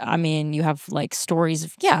 And I mean, you have like stories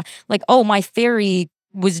of, like, oh, my ferry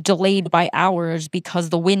was delayed by hours because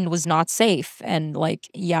the wind was not safe. And like,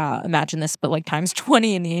 imagine this, but like times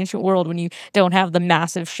 20 in the ancient world when you don't have the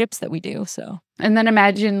massive ships that we do. So, and then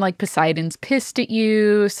imagine like Poseidon's pissed at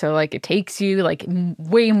you. So like it takes you like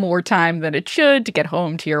way more time than it should to get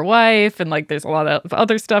home to your wife. And like there's a lot of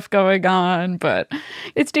other stuff going on, but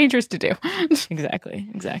it's dangerous to do. Exactly.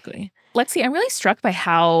 Lexie, I'm really struck by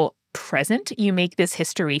how present you make this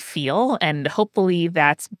history feel, and hopefully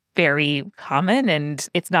that's very common and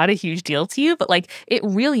it's not a huge deal to you, but like it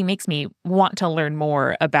really makes me want to learn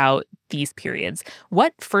more about these periods.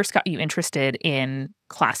 What first got you interested in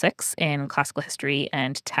classics, in classical history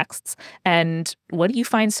and texts, and what do you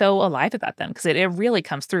find so alive about them? Because it really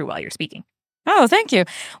comes through while you're speaking. Oh, thank you.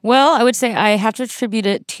 Well, I would say I have to attribute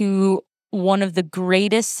it to one of the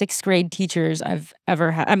greatest 6th grade teachers I've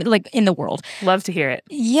ever had. I mean, like in the world. Love to hear it.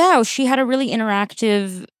 Yeah, she had a really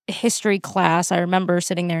interactive history class. I remember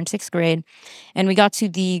sitting there in 6th grade, and we got to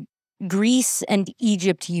the Greece and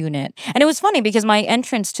Egypt unit. And it was funny because my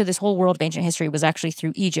entrance to this whole world of ancient history was actually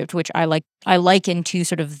through Egypt, which I liken to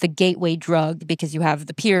sort of the gateway drug, because you have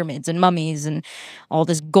the pyramids and mummies and all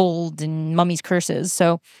this gold and mummies' curses.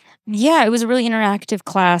 So yeah, it was a really interactive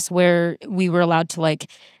class where we were allowed to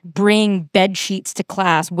like bring bed sheets to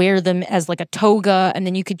class, wear them as like a toga, and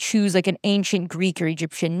then you could choose like an ancient Greek or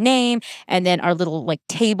Egyptian name, and then our little like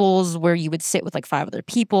tables where you would sit with like 5 other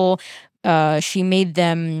people. She made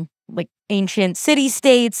them like ancient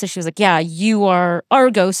city-states. So she was like, yeah, you are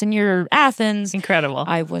Argos and you're Athens. Incredible.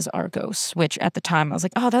 I was Argos, which at the time I was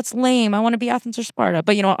like, oh, that's lame. I want to be Athens or Sparta.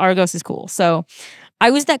 But Argos is cool. So I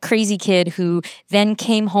was that crazy kid who then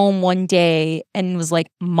came home one day and was like,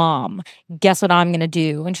 Mom, guess what I'm going to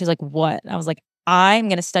do? And she's like, what? I was like, I'm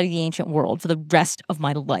going to study the ancient world for the rest of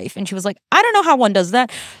my life. And she was like, I don't know how one does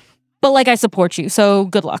that, but like I support you. So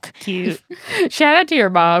good luck. Cute. Shout out to your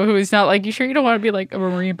mom, who is not like, you sure you don't want to be like a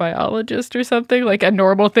marine biologist or something? Like a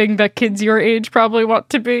normal thing that kids your age probably want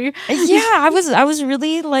to be. Yeah, I was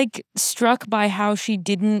really like struck by how she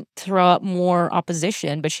didn't throw up more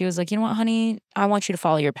opposition, but she was like, you know what, honey, I want you to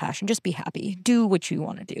follow your passion. Just be happy. Do what you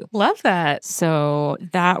want to do. Love that. So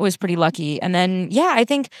that was pretty lucky. And then,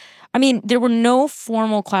 there were no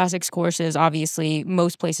formal classics courses. Obviously,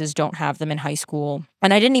 most places don't have them in high school.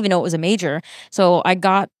 And I didn't even know it was a major. So I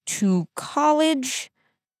got to college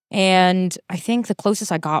And I think the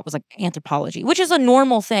closest I got was like anthropology, which is a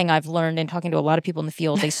normal thing I've learned in talking to a lot of people in the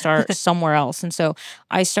field. They start somewhere else. And so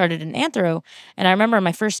I started in anthro. And I remember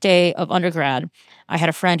my first day of undergrad, I had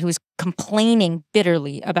a friend who was complaining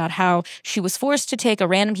bitterly about how she was forced to take a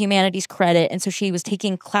random humanities credit. And so she was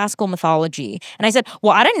taking classical mythology. And I said,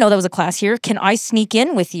 well, I didn't know that was a class here. Can I sneak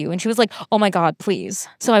in with you? And she was like, oh my God, please.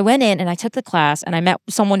 So I went in and I took the class and I met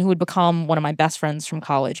someone who would become one of my best friends from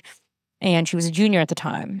college. And she was a junior at the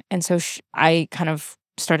time. And so I kind of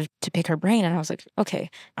started to pick her brain. And I was like,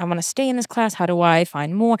 okay, I want to stay in this class. How do I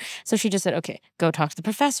find more? So she just said, okay, go talk to the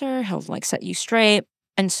professor. He'll like set you straight.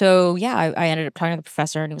 And so, yeah, I ended up talking to the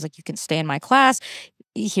professor and he was like, you can stay in my class.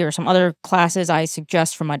 Here are some other classes I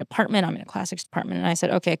suggest from my department. I'm in a classics department. And I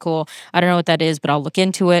said, okay, cool. I don't know what that is, but I'll look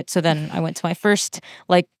into it. So then I went to my first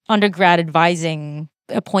like undergrad advising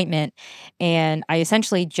appointment. And I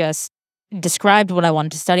essentially just described what I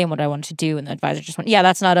wanted to study and what I wanted to do. And the advisor just went, yeah,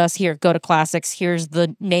 that's not us. Here, go to classics. Here's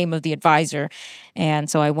the name of the advisor. And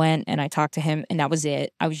so I went and I talked to him and that was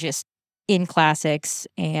it. I was just in classics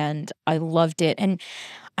and I loved it. And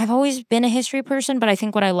I've always been a history person, but I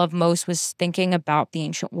think what I love most was thinking about the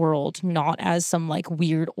ancient world, not as some like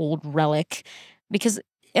weird old relic, because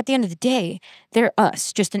at the end of the day, they're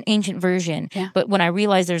us, just an ancient version. Yeah. But when I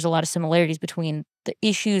realized there's a lot of similarities between the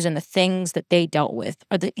issues and the things that they dealt with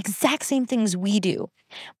are the exact same things we do.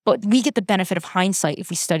 But we get the benefit of hindsight if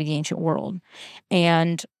we study the ancient world.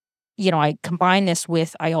 And, I combine this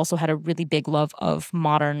with, I also had a really big love of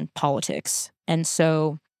modern politics. And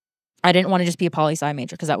so I didn't want to just be a poli-sci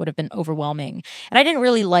major because that would have been overwhelming. And I didn't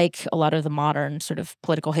really like a lot of the modern sort of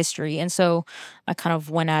political history. And so I kind of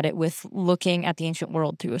went at it with looking at the ancient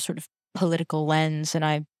world through a sort of political lens. And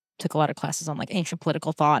I took a lot of classes on like ancient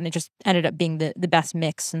political thought and it just ended up being the best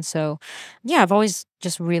mix. And so, yeah, I've always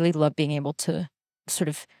just really loved being able to sort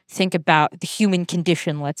of think about the human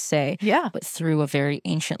condition, let's say, Yeah. but through a very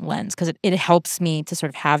ancient lens because it helps me to sort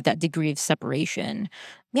of have that degree of separation.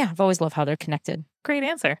 Yeah, I've always loved how they're connected. Great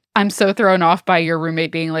answer. I'm so thrown off by your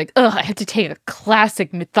roommate being like, ugh, I have to take a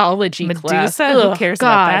classic mythology class. Medusa? Who Ugh, cares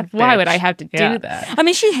God, about that why would bitch? I have to Yeah. do that? I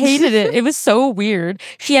mean, she hated it. It was so weird.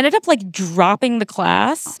 She ended up like dropping the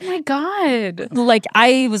class. Oh my God. Like,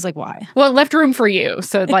 I was like, why? Well, it left room for you.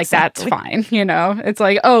 So like that's Exactly. fine, It's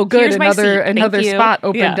like, oh good, Here's my seat. another Thank you. spot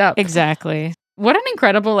opened Yeah. up. Exactly. What an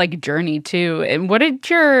incredible like journey too. And what did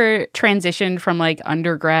your transition from like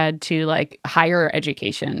undergrad to like higher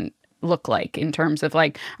education look like in terms of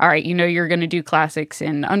like, all right, you're going to do classics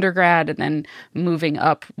in undergrad and then moving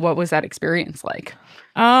up? What was that experience like?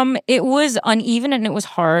 It was uneven and it was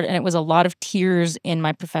hard and it was a lot of tears in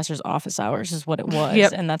my professor's office hours is what it was.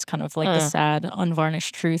 Yep. And that's kind of like the sad,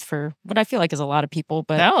 unvarnished truth for what I feel like is a lot of people.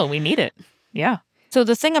 But No, we need it. Yeah. so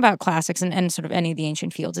the thing about classics and sort of any of the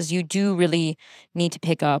ancient fields is you do really need to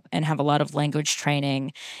pick up and have a lot of language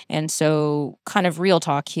training. And so kind of real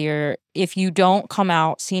talk here, if you don't come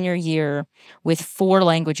out senior year with 4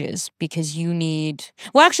 languages because you need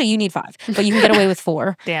 5, but you can get away with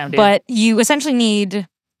 4. Damn, dude. But you essentially need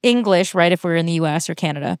English, right, if we're in the US or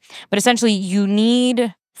Canada. But essentially you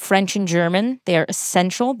need French and German. They are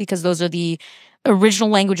essential because those are the original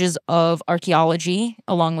languages of archaeology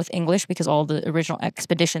along with English because all the original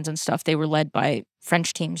expeditions and stuff, they were led by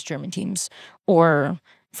French teams, German teams, or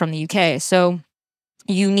from the UK. So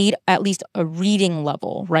you need at least a reading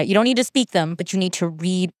level, right? You don't need to speak them, but you need to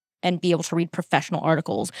read and be able to read professional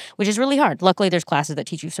articles, which is really hard. Luckily, there's classes that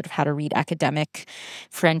teach you sort of how to read academic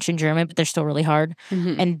French and German, but they're still really hard.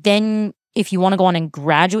 Mhm. And then if you want to go on in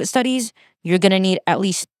graduate studies, you're going to need at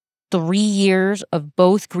least 3 years of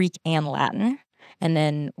both Greek and Latin. And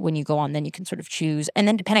then when you go on, then you can sort of choose. And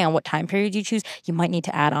then depending on what time period you choose, you might need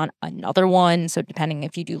to add on another one. So depending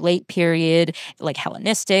if you do late period, like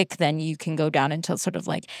Hellenistic, then you can go down into sort of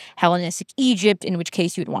like Hellenistic Egypt, in which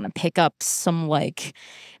case you'd want to pick up some like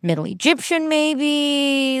Middle Egyptian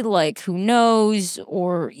maybe, like who knows,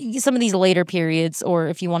 or some of these later periods. Or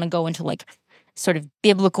if you want to go into like sort of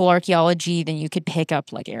biblical archaeology, then you could pick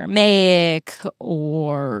up like Aramaic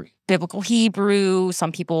or biblical Hebrew.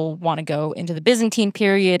 Some people want to go into the Byzantine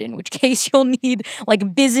period, in which case you'll need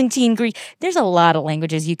like Byzantine Greek. There's a lot of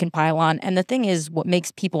languages you can pile on. And the thing is, what makes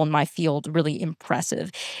people in my field really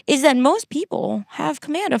impressive is that most people have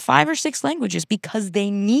command of 5 or 6 languages because they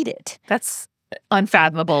need it. That's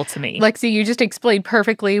unfathomable to me. Lexie, you just explained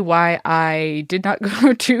perfectly why I did not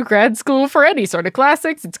go to grad school for any sort of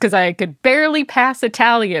classics. It's because I could barely pass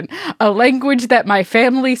Italian, a language that my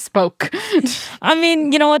family spoke. I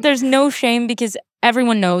mean, you know what? There's no shame because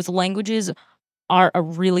everyone knows languages are a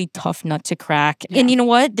really tough nut to crack. And you know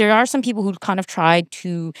what? There are some people who kind of try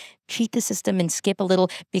to cheat the system and skip a little,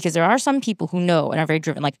 because there are some people who know and are very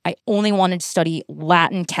driven. Like, I only want to study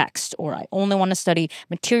Latin text, or I only want to study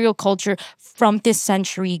material culture from this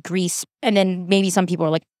century Greece. And then maybe some people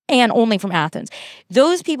are like, and only from Athens.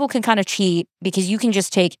 Those people can kind of cheat, because you can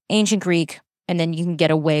just take ancient Greek and then you can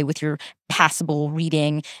get away with your passable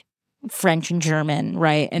reading French and German,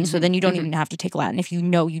 right? And so then you don't even have to take Latin if you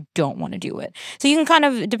know you don't want to do it. So you can kind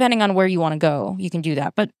of, depending on where you want to go, you can do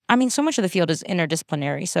that. But I mean, so much of the field is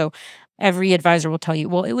interdisciplinary. So every advisor will tell you,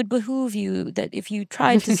 well, it would behoove you that if you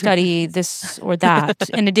tried to study this or that,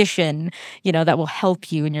 in addition, that will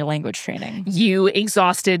help you in your language training. You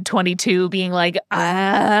exhausted 22 being like,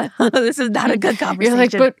 this is not a good conversation.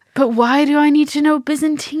 You're like, but why do I need to know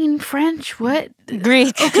Byzantine French? What?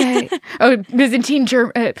 Greek. Okay. Oh, Byzantine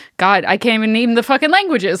German. God, I can't even name the fucking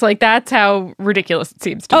languages. Like, that's how ridiculous it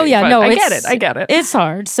seems to me. Oh, yeah, But no, I get it. It's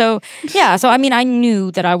hard. So, yeah. So, I mean, I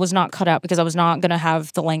knew that I was not cut out, because I was not going to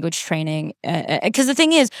have the language training. Because the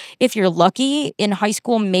thing is, if you're lucky in high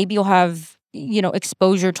school, maybe you'll have,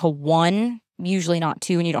 exposure to one, usually not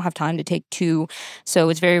two, and you don't have time to take two. So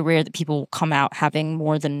it's very rare that people come out having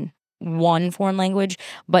more than one foreign language.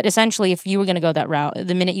 But essentially, if you were going to go that route,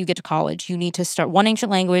 the minute you get to college, you need to start one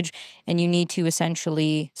ancient language, and you need to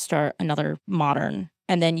essentially start another modern.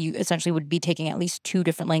 And then you essentially would be taking at least 2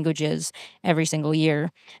 different languages every single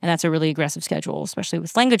year. And that's a really aggressive schedule, especially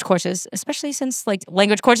with language courses, especially since like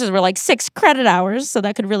language courses were like 6 credit hours. So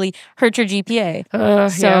that could really hurt your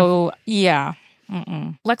GPA. Yeah.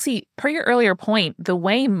 Lexie, per your earlier point, the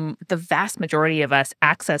way the vast majority of us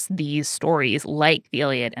access these stories, like the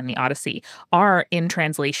Iliad and the Odyssey, are in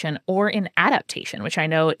translation or in adaptation, which I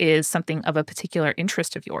know is something of a particular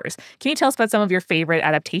interest of yours. Can you tell us about some of your favorite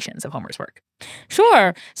adaptations of Homer's work?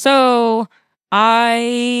 Sure. So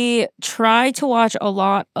I try to watch a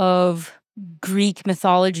lot of Greek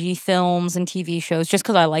mythology films and TV shows just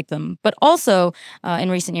because I like them, but also in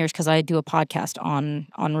recent years because I do a podcast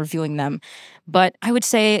on reviewing them. But I would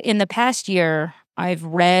say in the past year, I've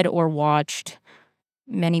read or watched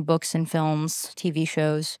many books and films, TV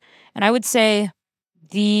shows, and I would say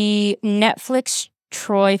the Netflix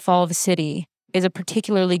Troy Fall of a City is a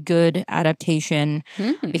particularly good adaptation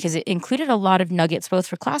because it included a lot of nuggets, both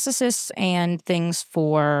for classicists and things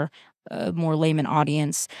for a more layman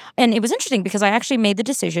audience. And it was interesting because I actually made the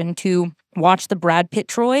decision to watch the Brad Pitt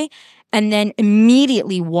Troy and then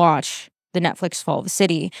immediately watch the Netflix Fall of the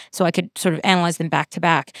City so I could sort of analyze them back to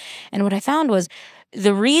back. And what I found was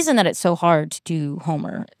the reason that it's so hard to do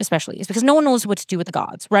Homer, especially, is because no one knows what to do with the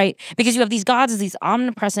gods, right? Because you have these gods as these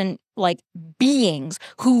omnipresent, like, beings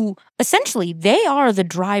who essentially they are the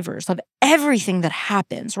drivers of everything that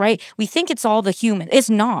happens, right? We think it's all the human. It's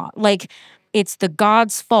not. Like, it's the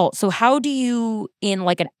god's fault. So how do you, in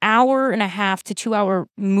like an hour and a half to 2 hour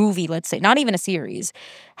movie, let's say, not even a series,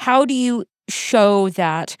 how do you show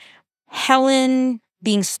that Helen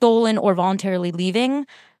being stolen or voluntarily leaving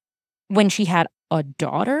when she had a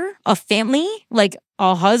daughter, a family, like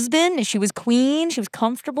a husband, she was queen, she was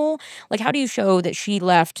comfortable? Like, how do you show that she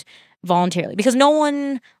left voluntarily? Because no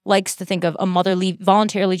one likes to think of a mother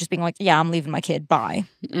voluntarily just being like, yeah, I'm leaving my kid, bye.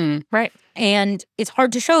 Right. And it's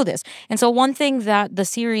hard to show this. And so one thing that the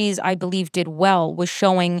series, I believe, did well was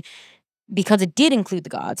showing, because it did include the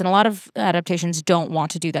gods, and a lot of adaptations don't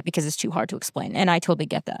want to do that because it's too hard to explain, and I totally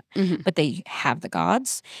get that. But they have the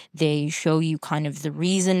gods. They show you kind of the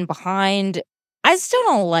reason behind. I still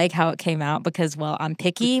don't like how it came out because, well, I'm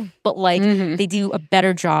picky, but like they do a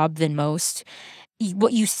better job than most.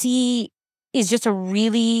 What you see is just a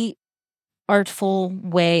really artful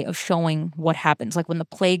way of showing what happens. Like when the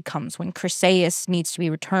plague comes, when Chryseis needs to be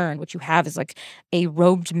returned, what you have is like a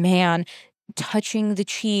robed man touching the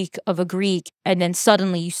cheek of a Greek, and then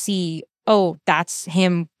suddenly you see, oh, that's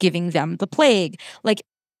him giving them the plague. Like,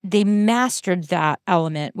 they mastered that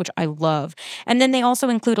element, which I love. And then they also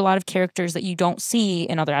include a lot of characters that you don't see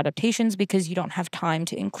in other adaptations because you don't have time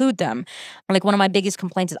to include them. Like, one of my biggest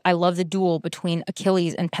complaints is I love the duel between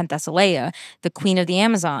Achilles and Penthesilea, the queen of the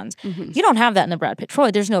Amazons. You don't have that in the Brad Pitt Troy.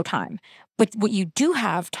 There's no time. But what you do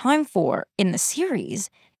have time for in the series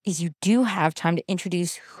is you do have time to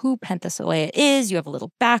introduce who Penthesilea is. You have a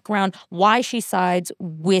little background, why she sides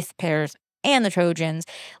with Paris and the Trojans.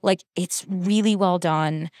 Like, it's really well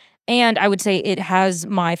done. And I would say it has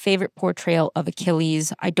my favorite portrayal of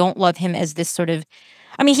Achilles. I don't love him as this sort of,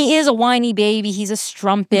 I mean, he is a whiny baby. He's a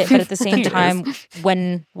strumpet. But at the same time,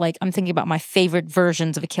 when like I'm thinking about my favorite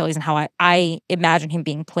versions of Achilles and how I imagine him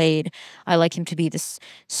being played, I like him to be this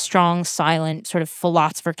strong, silent, sort of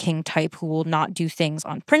philosopher king type who will not do things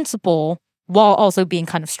on principle, while also being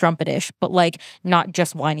kind of strumpetish, but like not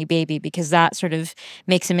just whiny baby, because that sort of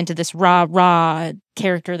makes him into this rah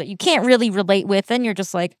character that you can't really relate with, and you're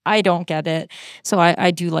just like, I don't get it. So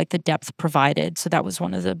I do like the depth provided. So that was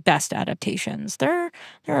one of the best adaptations. There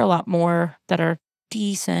are a lot more that are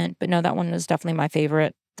decent, but no, that one was definitely my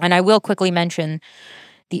favorite. And I will quickly mention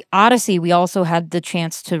the Odyssey. We also had the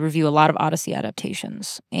chance to review a lot of Odyssey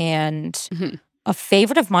adaptations. And a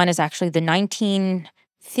favorite of mine is actually the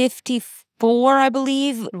 1954, I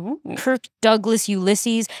believe, Kirk Douglas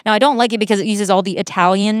Ulysses. Now, I don't like it because it uses all the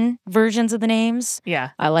Italian versions of the names.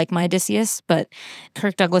 Yeah. I like my Odysseus, but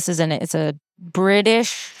Kirk Douglas is in it. It's a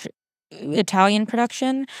British Italian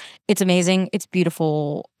production. It's amazing. It's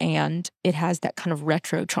beautiful. And it has that kind of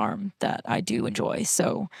retro charm that I do enjoy.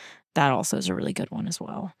 So that also is a really good one as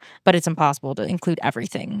well. But it's impossible to include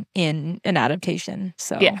everything in an adaptation.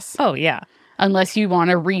 So Yes. Oh, yeah. Unless you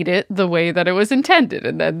want to read it the way that it was intended.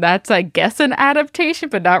 And then that's, I guess, an adaptation,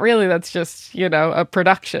 but not really. That's just, a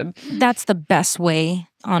production. That's the best way,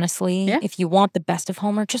 honestly. Yeah. If you want the best of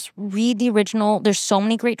Homer, just read the original. There's so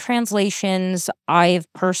many great translations. I've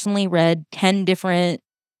personally read 10 different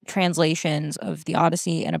translations of the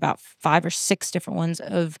Odyssey and about 5 or 6 different ones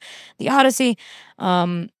of the Odyssey.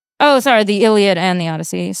 The Iliad and the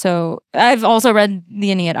Odyssey. So I've also read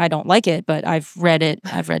the Aeneid. I don't like it, but I've read it.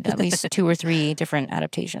 I've read at least 2 or 3 different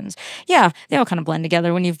adaptations. Yeah, they all kind of blend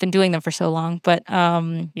together when you've been doing them for so long. But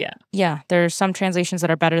yeah, there's some translations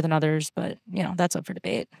that are better than others, but that's up for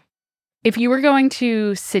debate. If you were going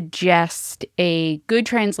to suggest a good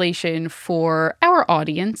translation for our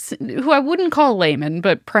audience, who I wouldn't call laymen,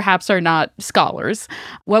 but perhaps are not scholars,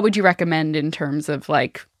 what would you recommend in terms of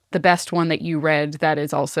like the best one that you read that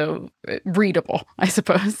is also readable, I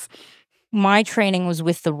suppose? My training was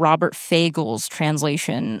with the Robert Fagel's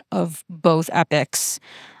translation of both epics.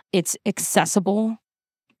 It's accessible.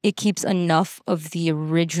 It keeps enough of the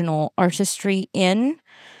original artistry in.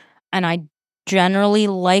 And I generally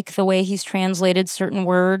like the way he's translated certain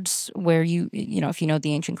words where if you know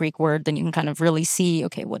the ancient Greek word, then you can kind of really see,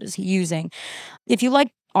 okay, what is he using? If you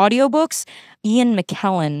like audiobooks, Ian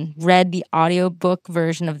McKellen read the audiobook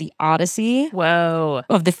version of the Odyssey. Whoa.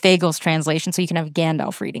 Of the Fagel's translation, so you can have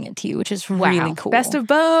Gandalf reading it to you, which is really cool. Best of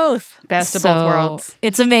both. Best of both worlds.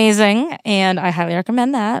 It's amazing, and I highly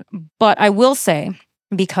recommend that. But I will say,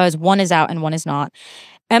 because one is out and one is not,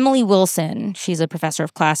 Emily Wilson, she's a professor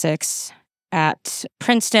of classics at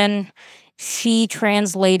Princeton. She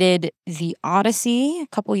translated the Odyssey a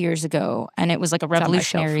couple years ago, and it was like a revolutionary.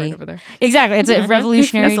 It's on my shelf right over there. Exactly, it's a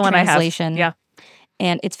revolutionary That's the one translation. I have. Yeah,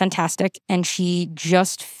 and it's fantastic. And she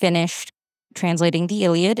just finished translating the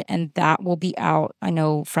Iliad, and that will be out. I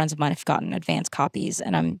know friends of mine have gotten advanced copies,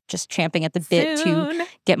 and I'm just champing at the bit to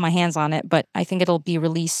get my hands on it. But I think it'll be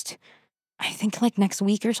released, like next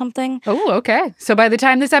week or something. Oh, okay. So by the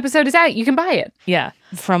time this episode is out, you can buy it. Yeah.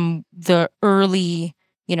 From the early,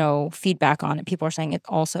 feedback on it, people are saying it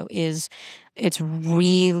also is, it's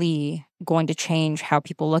really going to change how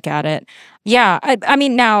people look at it. Yeah. I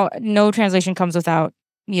mean, now no translation comes without,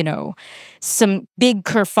 some big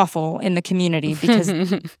kerfuffle in the community because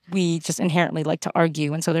we just inherently like to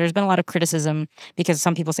argue. And so there's been a lot of criticism because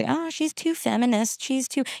some people say, she's too feminist.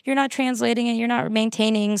 You're not translating it. You're not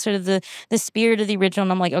maintaining sort of the spirit of the original.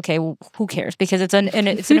 And I'm like, okay, well, who cares? Because it's an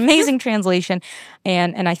amazing translation.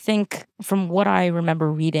 And I think from what I remember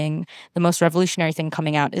reading, the most revolutionary thing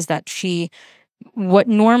coming out is that what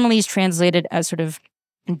normally is translated as sort of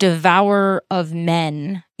devourer of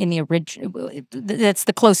men in the original, that's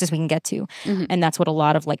the closest we can get to. Mm-hmm. And that's what a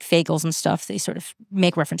lot of like Fagels and stuff, they sort of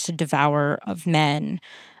make reference to devourer of men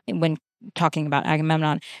when talking about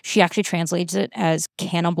Agamemnon. She actually translates it as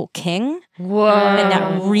cannibal king. Whoa. And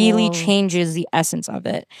that really changes the essence of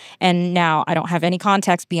it. And now I don't have any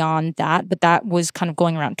context beyond that, but that was kind of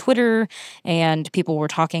going around Twitter and people were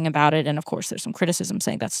talking about it. And of course there's some criticism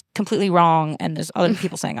saying that's completely wrong. And there's other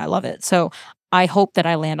people saying I love it. So I hope that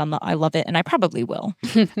I land on the I love it, and I probably will.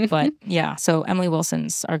 But yeah, so Emily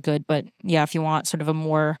Wilson's are good. But yeah, if you want sort of a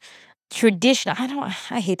more traditional,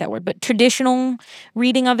 I hate that word, but traditional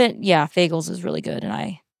reading of it, yeah, Fagel's is really good, and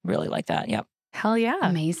I really like that. Yep. Hell yeah.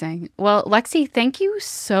 Amazing. Well, Lexie, thank you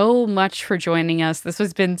so much for joining us. This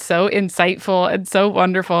has been so insightful and so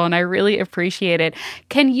wonderful, and I really appreciate it.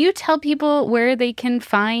 Can you tell people where they can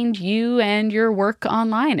find you and your work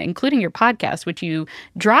online, including your podcast, which you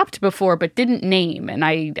dropped before but didn't name, and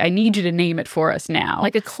I need you to name it for us now.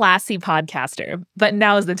 Like a classy podcaster, but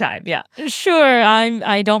now is the time. Yeah. Sure.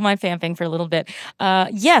 I don't mind vamping for a little bit.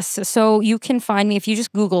 Yes. So you can find me if you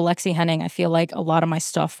just Google Lexie Henning. I feel like a lot of my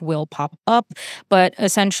stuff will pop up. But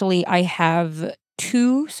essentially, I have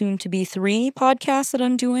 2, soon to be 3 podcasts that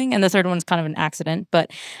I'm doing. And the third one's kind of an accident.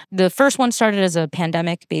 But the first one started as a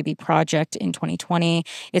pandemic baby project in 2020.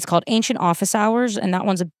 It's called Ancient Office Hours. And that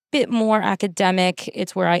one's a bit more academic.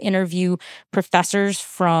 It's where I interview professors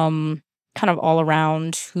from kind of all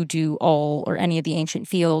around who do all or any of the ancient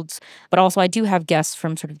fields. But also I do have guests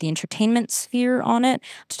from sort of the entertainment sphere on it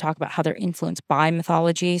to talk about how they're influenced by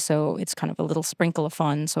mythology. So it's kind of a little sprinkle of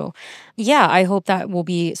fun. So yeah, I hope that will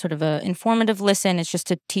be sort of an informative listen. It's just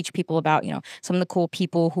to teach people about, some of the cool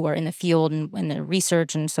people who are in the field and their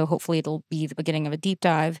research. And so hopefully it'll be the beginning of a deep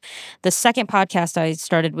dive. The second podcast I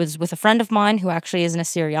started was with a friend of mine who actually is an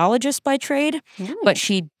Assyriologist by trade, but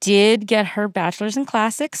she did get her bachelor's in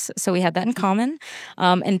classics. So we had that in common.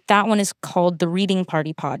 And that one is called the Reading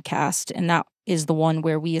Party Podcast. And that is the one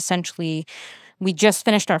where we just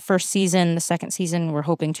finished our first season. The second season we're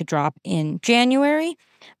hoping to drop in January.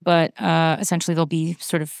 But essentially there'll be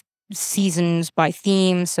sort of seasons by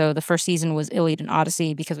theme. So the first season was Iliad and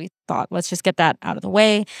Odyssey because we thought, let's just get that out of the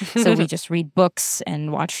way. So we just read books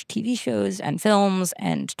and watch TV shows and films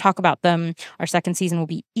and talk about them. Our second season will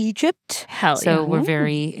be Egypt. So we're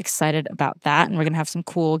very excited about that. And we're going to have some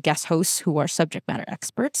cool guest hosts who are subject matter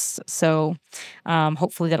experts. So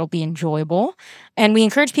hopefully that'll be enjoyable. And we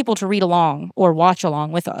encourage people to read along or watch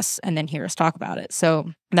along with us and then hear us talk about it.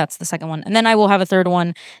 So that's the second one. And then I will have a third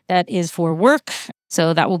one that is for work.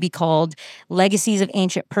 So that will be called Legacies of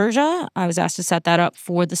Ancient Persia. I was asked to set that up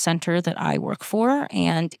for the center that I work for,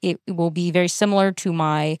 and it will be very similar to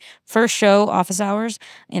my first show, Office Hours,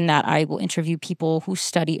 in that I will interview people who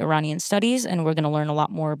study Iranian studies, and we're going to learn a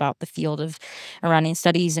lot more about the field of Iranian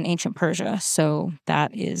studies in ancient Persia. So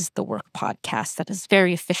that is the work podcast. That is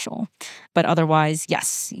very official. But otherwise,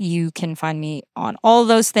 yes, you can find me on all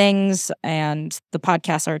those things, and the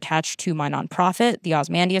podcasts are attached to my nonprofit, the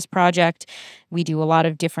Osmandius Project. We do a lot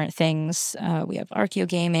of different things. We have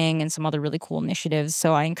archaeogaming and some other really cool initiatives.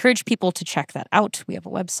 So I encourage people to check that out. We have a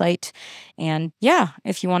website. And yeah,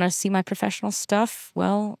 if you want to see my professional stuff,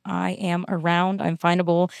 well, I am around. I'm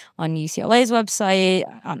findable on UCLA's website,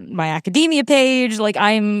 on my academia page. Like,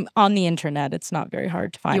 I'm on the internet. It's not very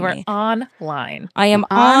hard to find You are me. online. I am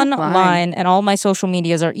online, and all my social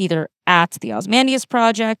medias are either at the Osmandius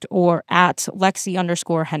Project or at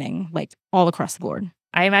Lexie_Henning, like all across the board.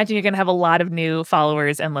 I imagine you're going to have a lot of new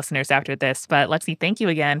followers and listeners after this. But Lexie, thank you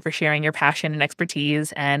again for sharing your passion and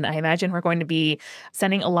expertise. And I imagine we're going to be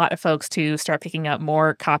sending a lot of folks to start picking up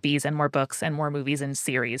more copies and more books and more movies and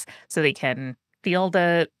series so they can feel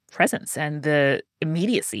the presence and the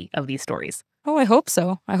immediacy of these stories. Oh, I hope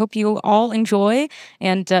so. I hope you all enjoy.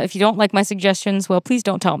 And if you don't like my suggestions, well, please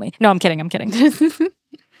don't tell me. No, I'm kidding.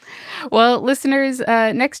 Well, listeners,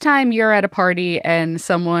 next time you're at a party and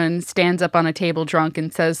someone stands up on a table drunk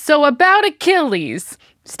and says, "So about Achilles,"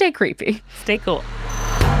 stay creepy. Stay cool.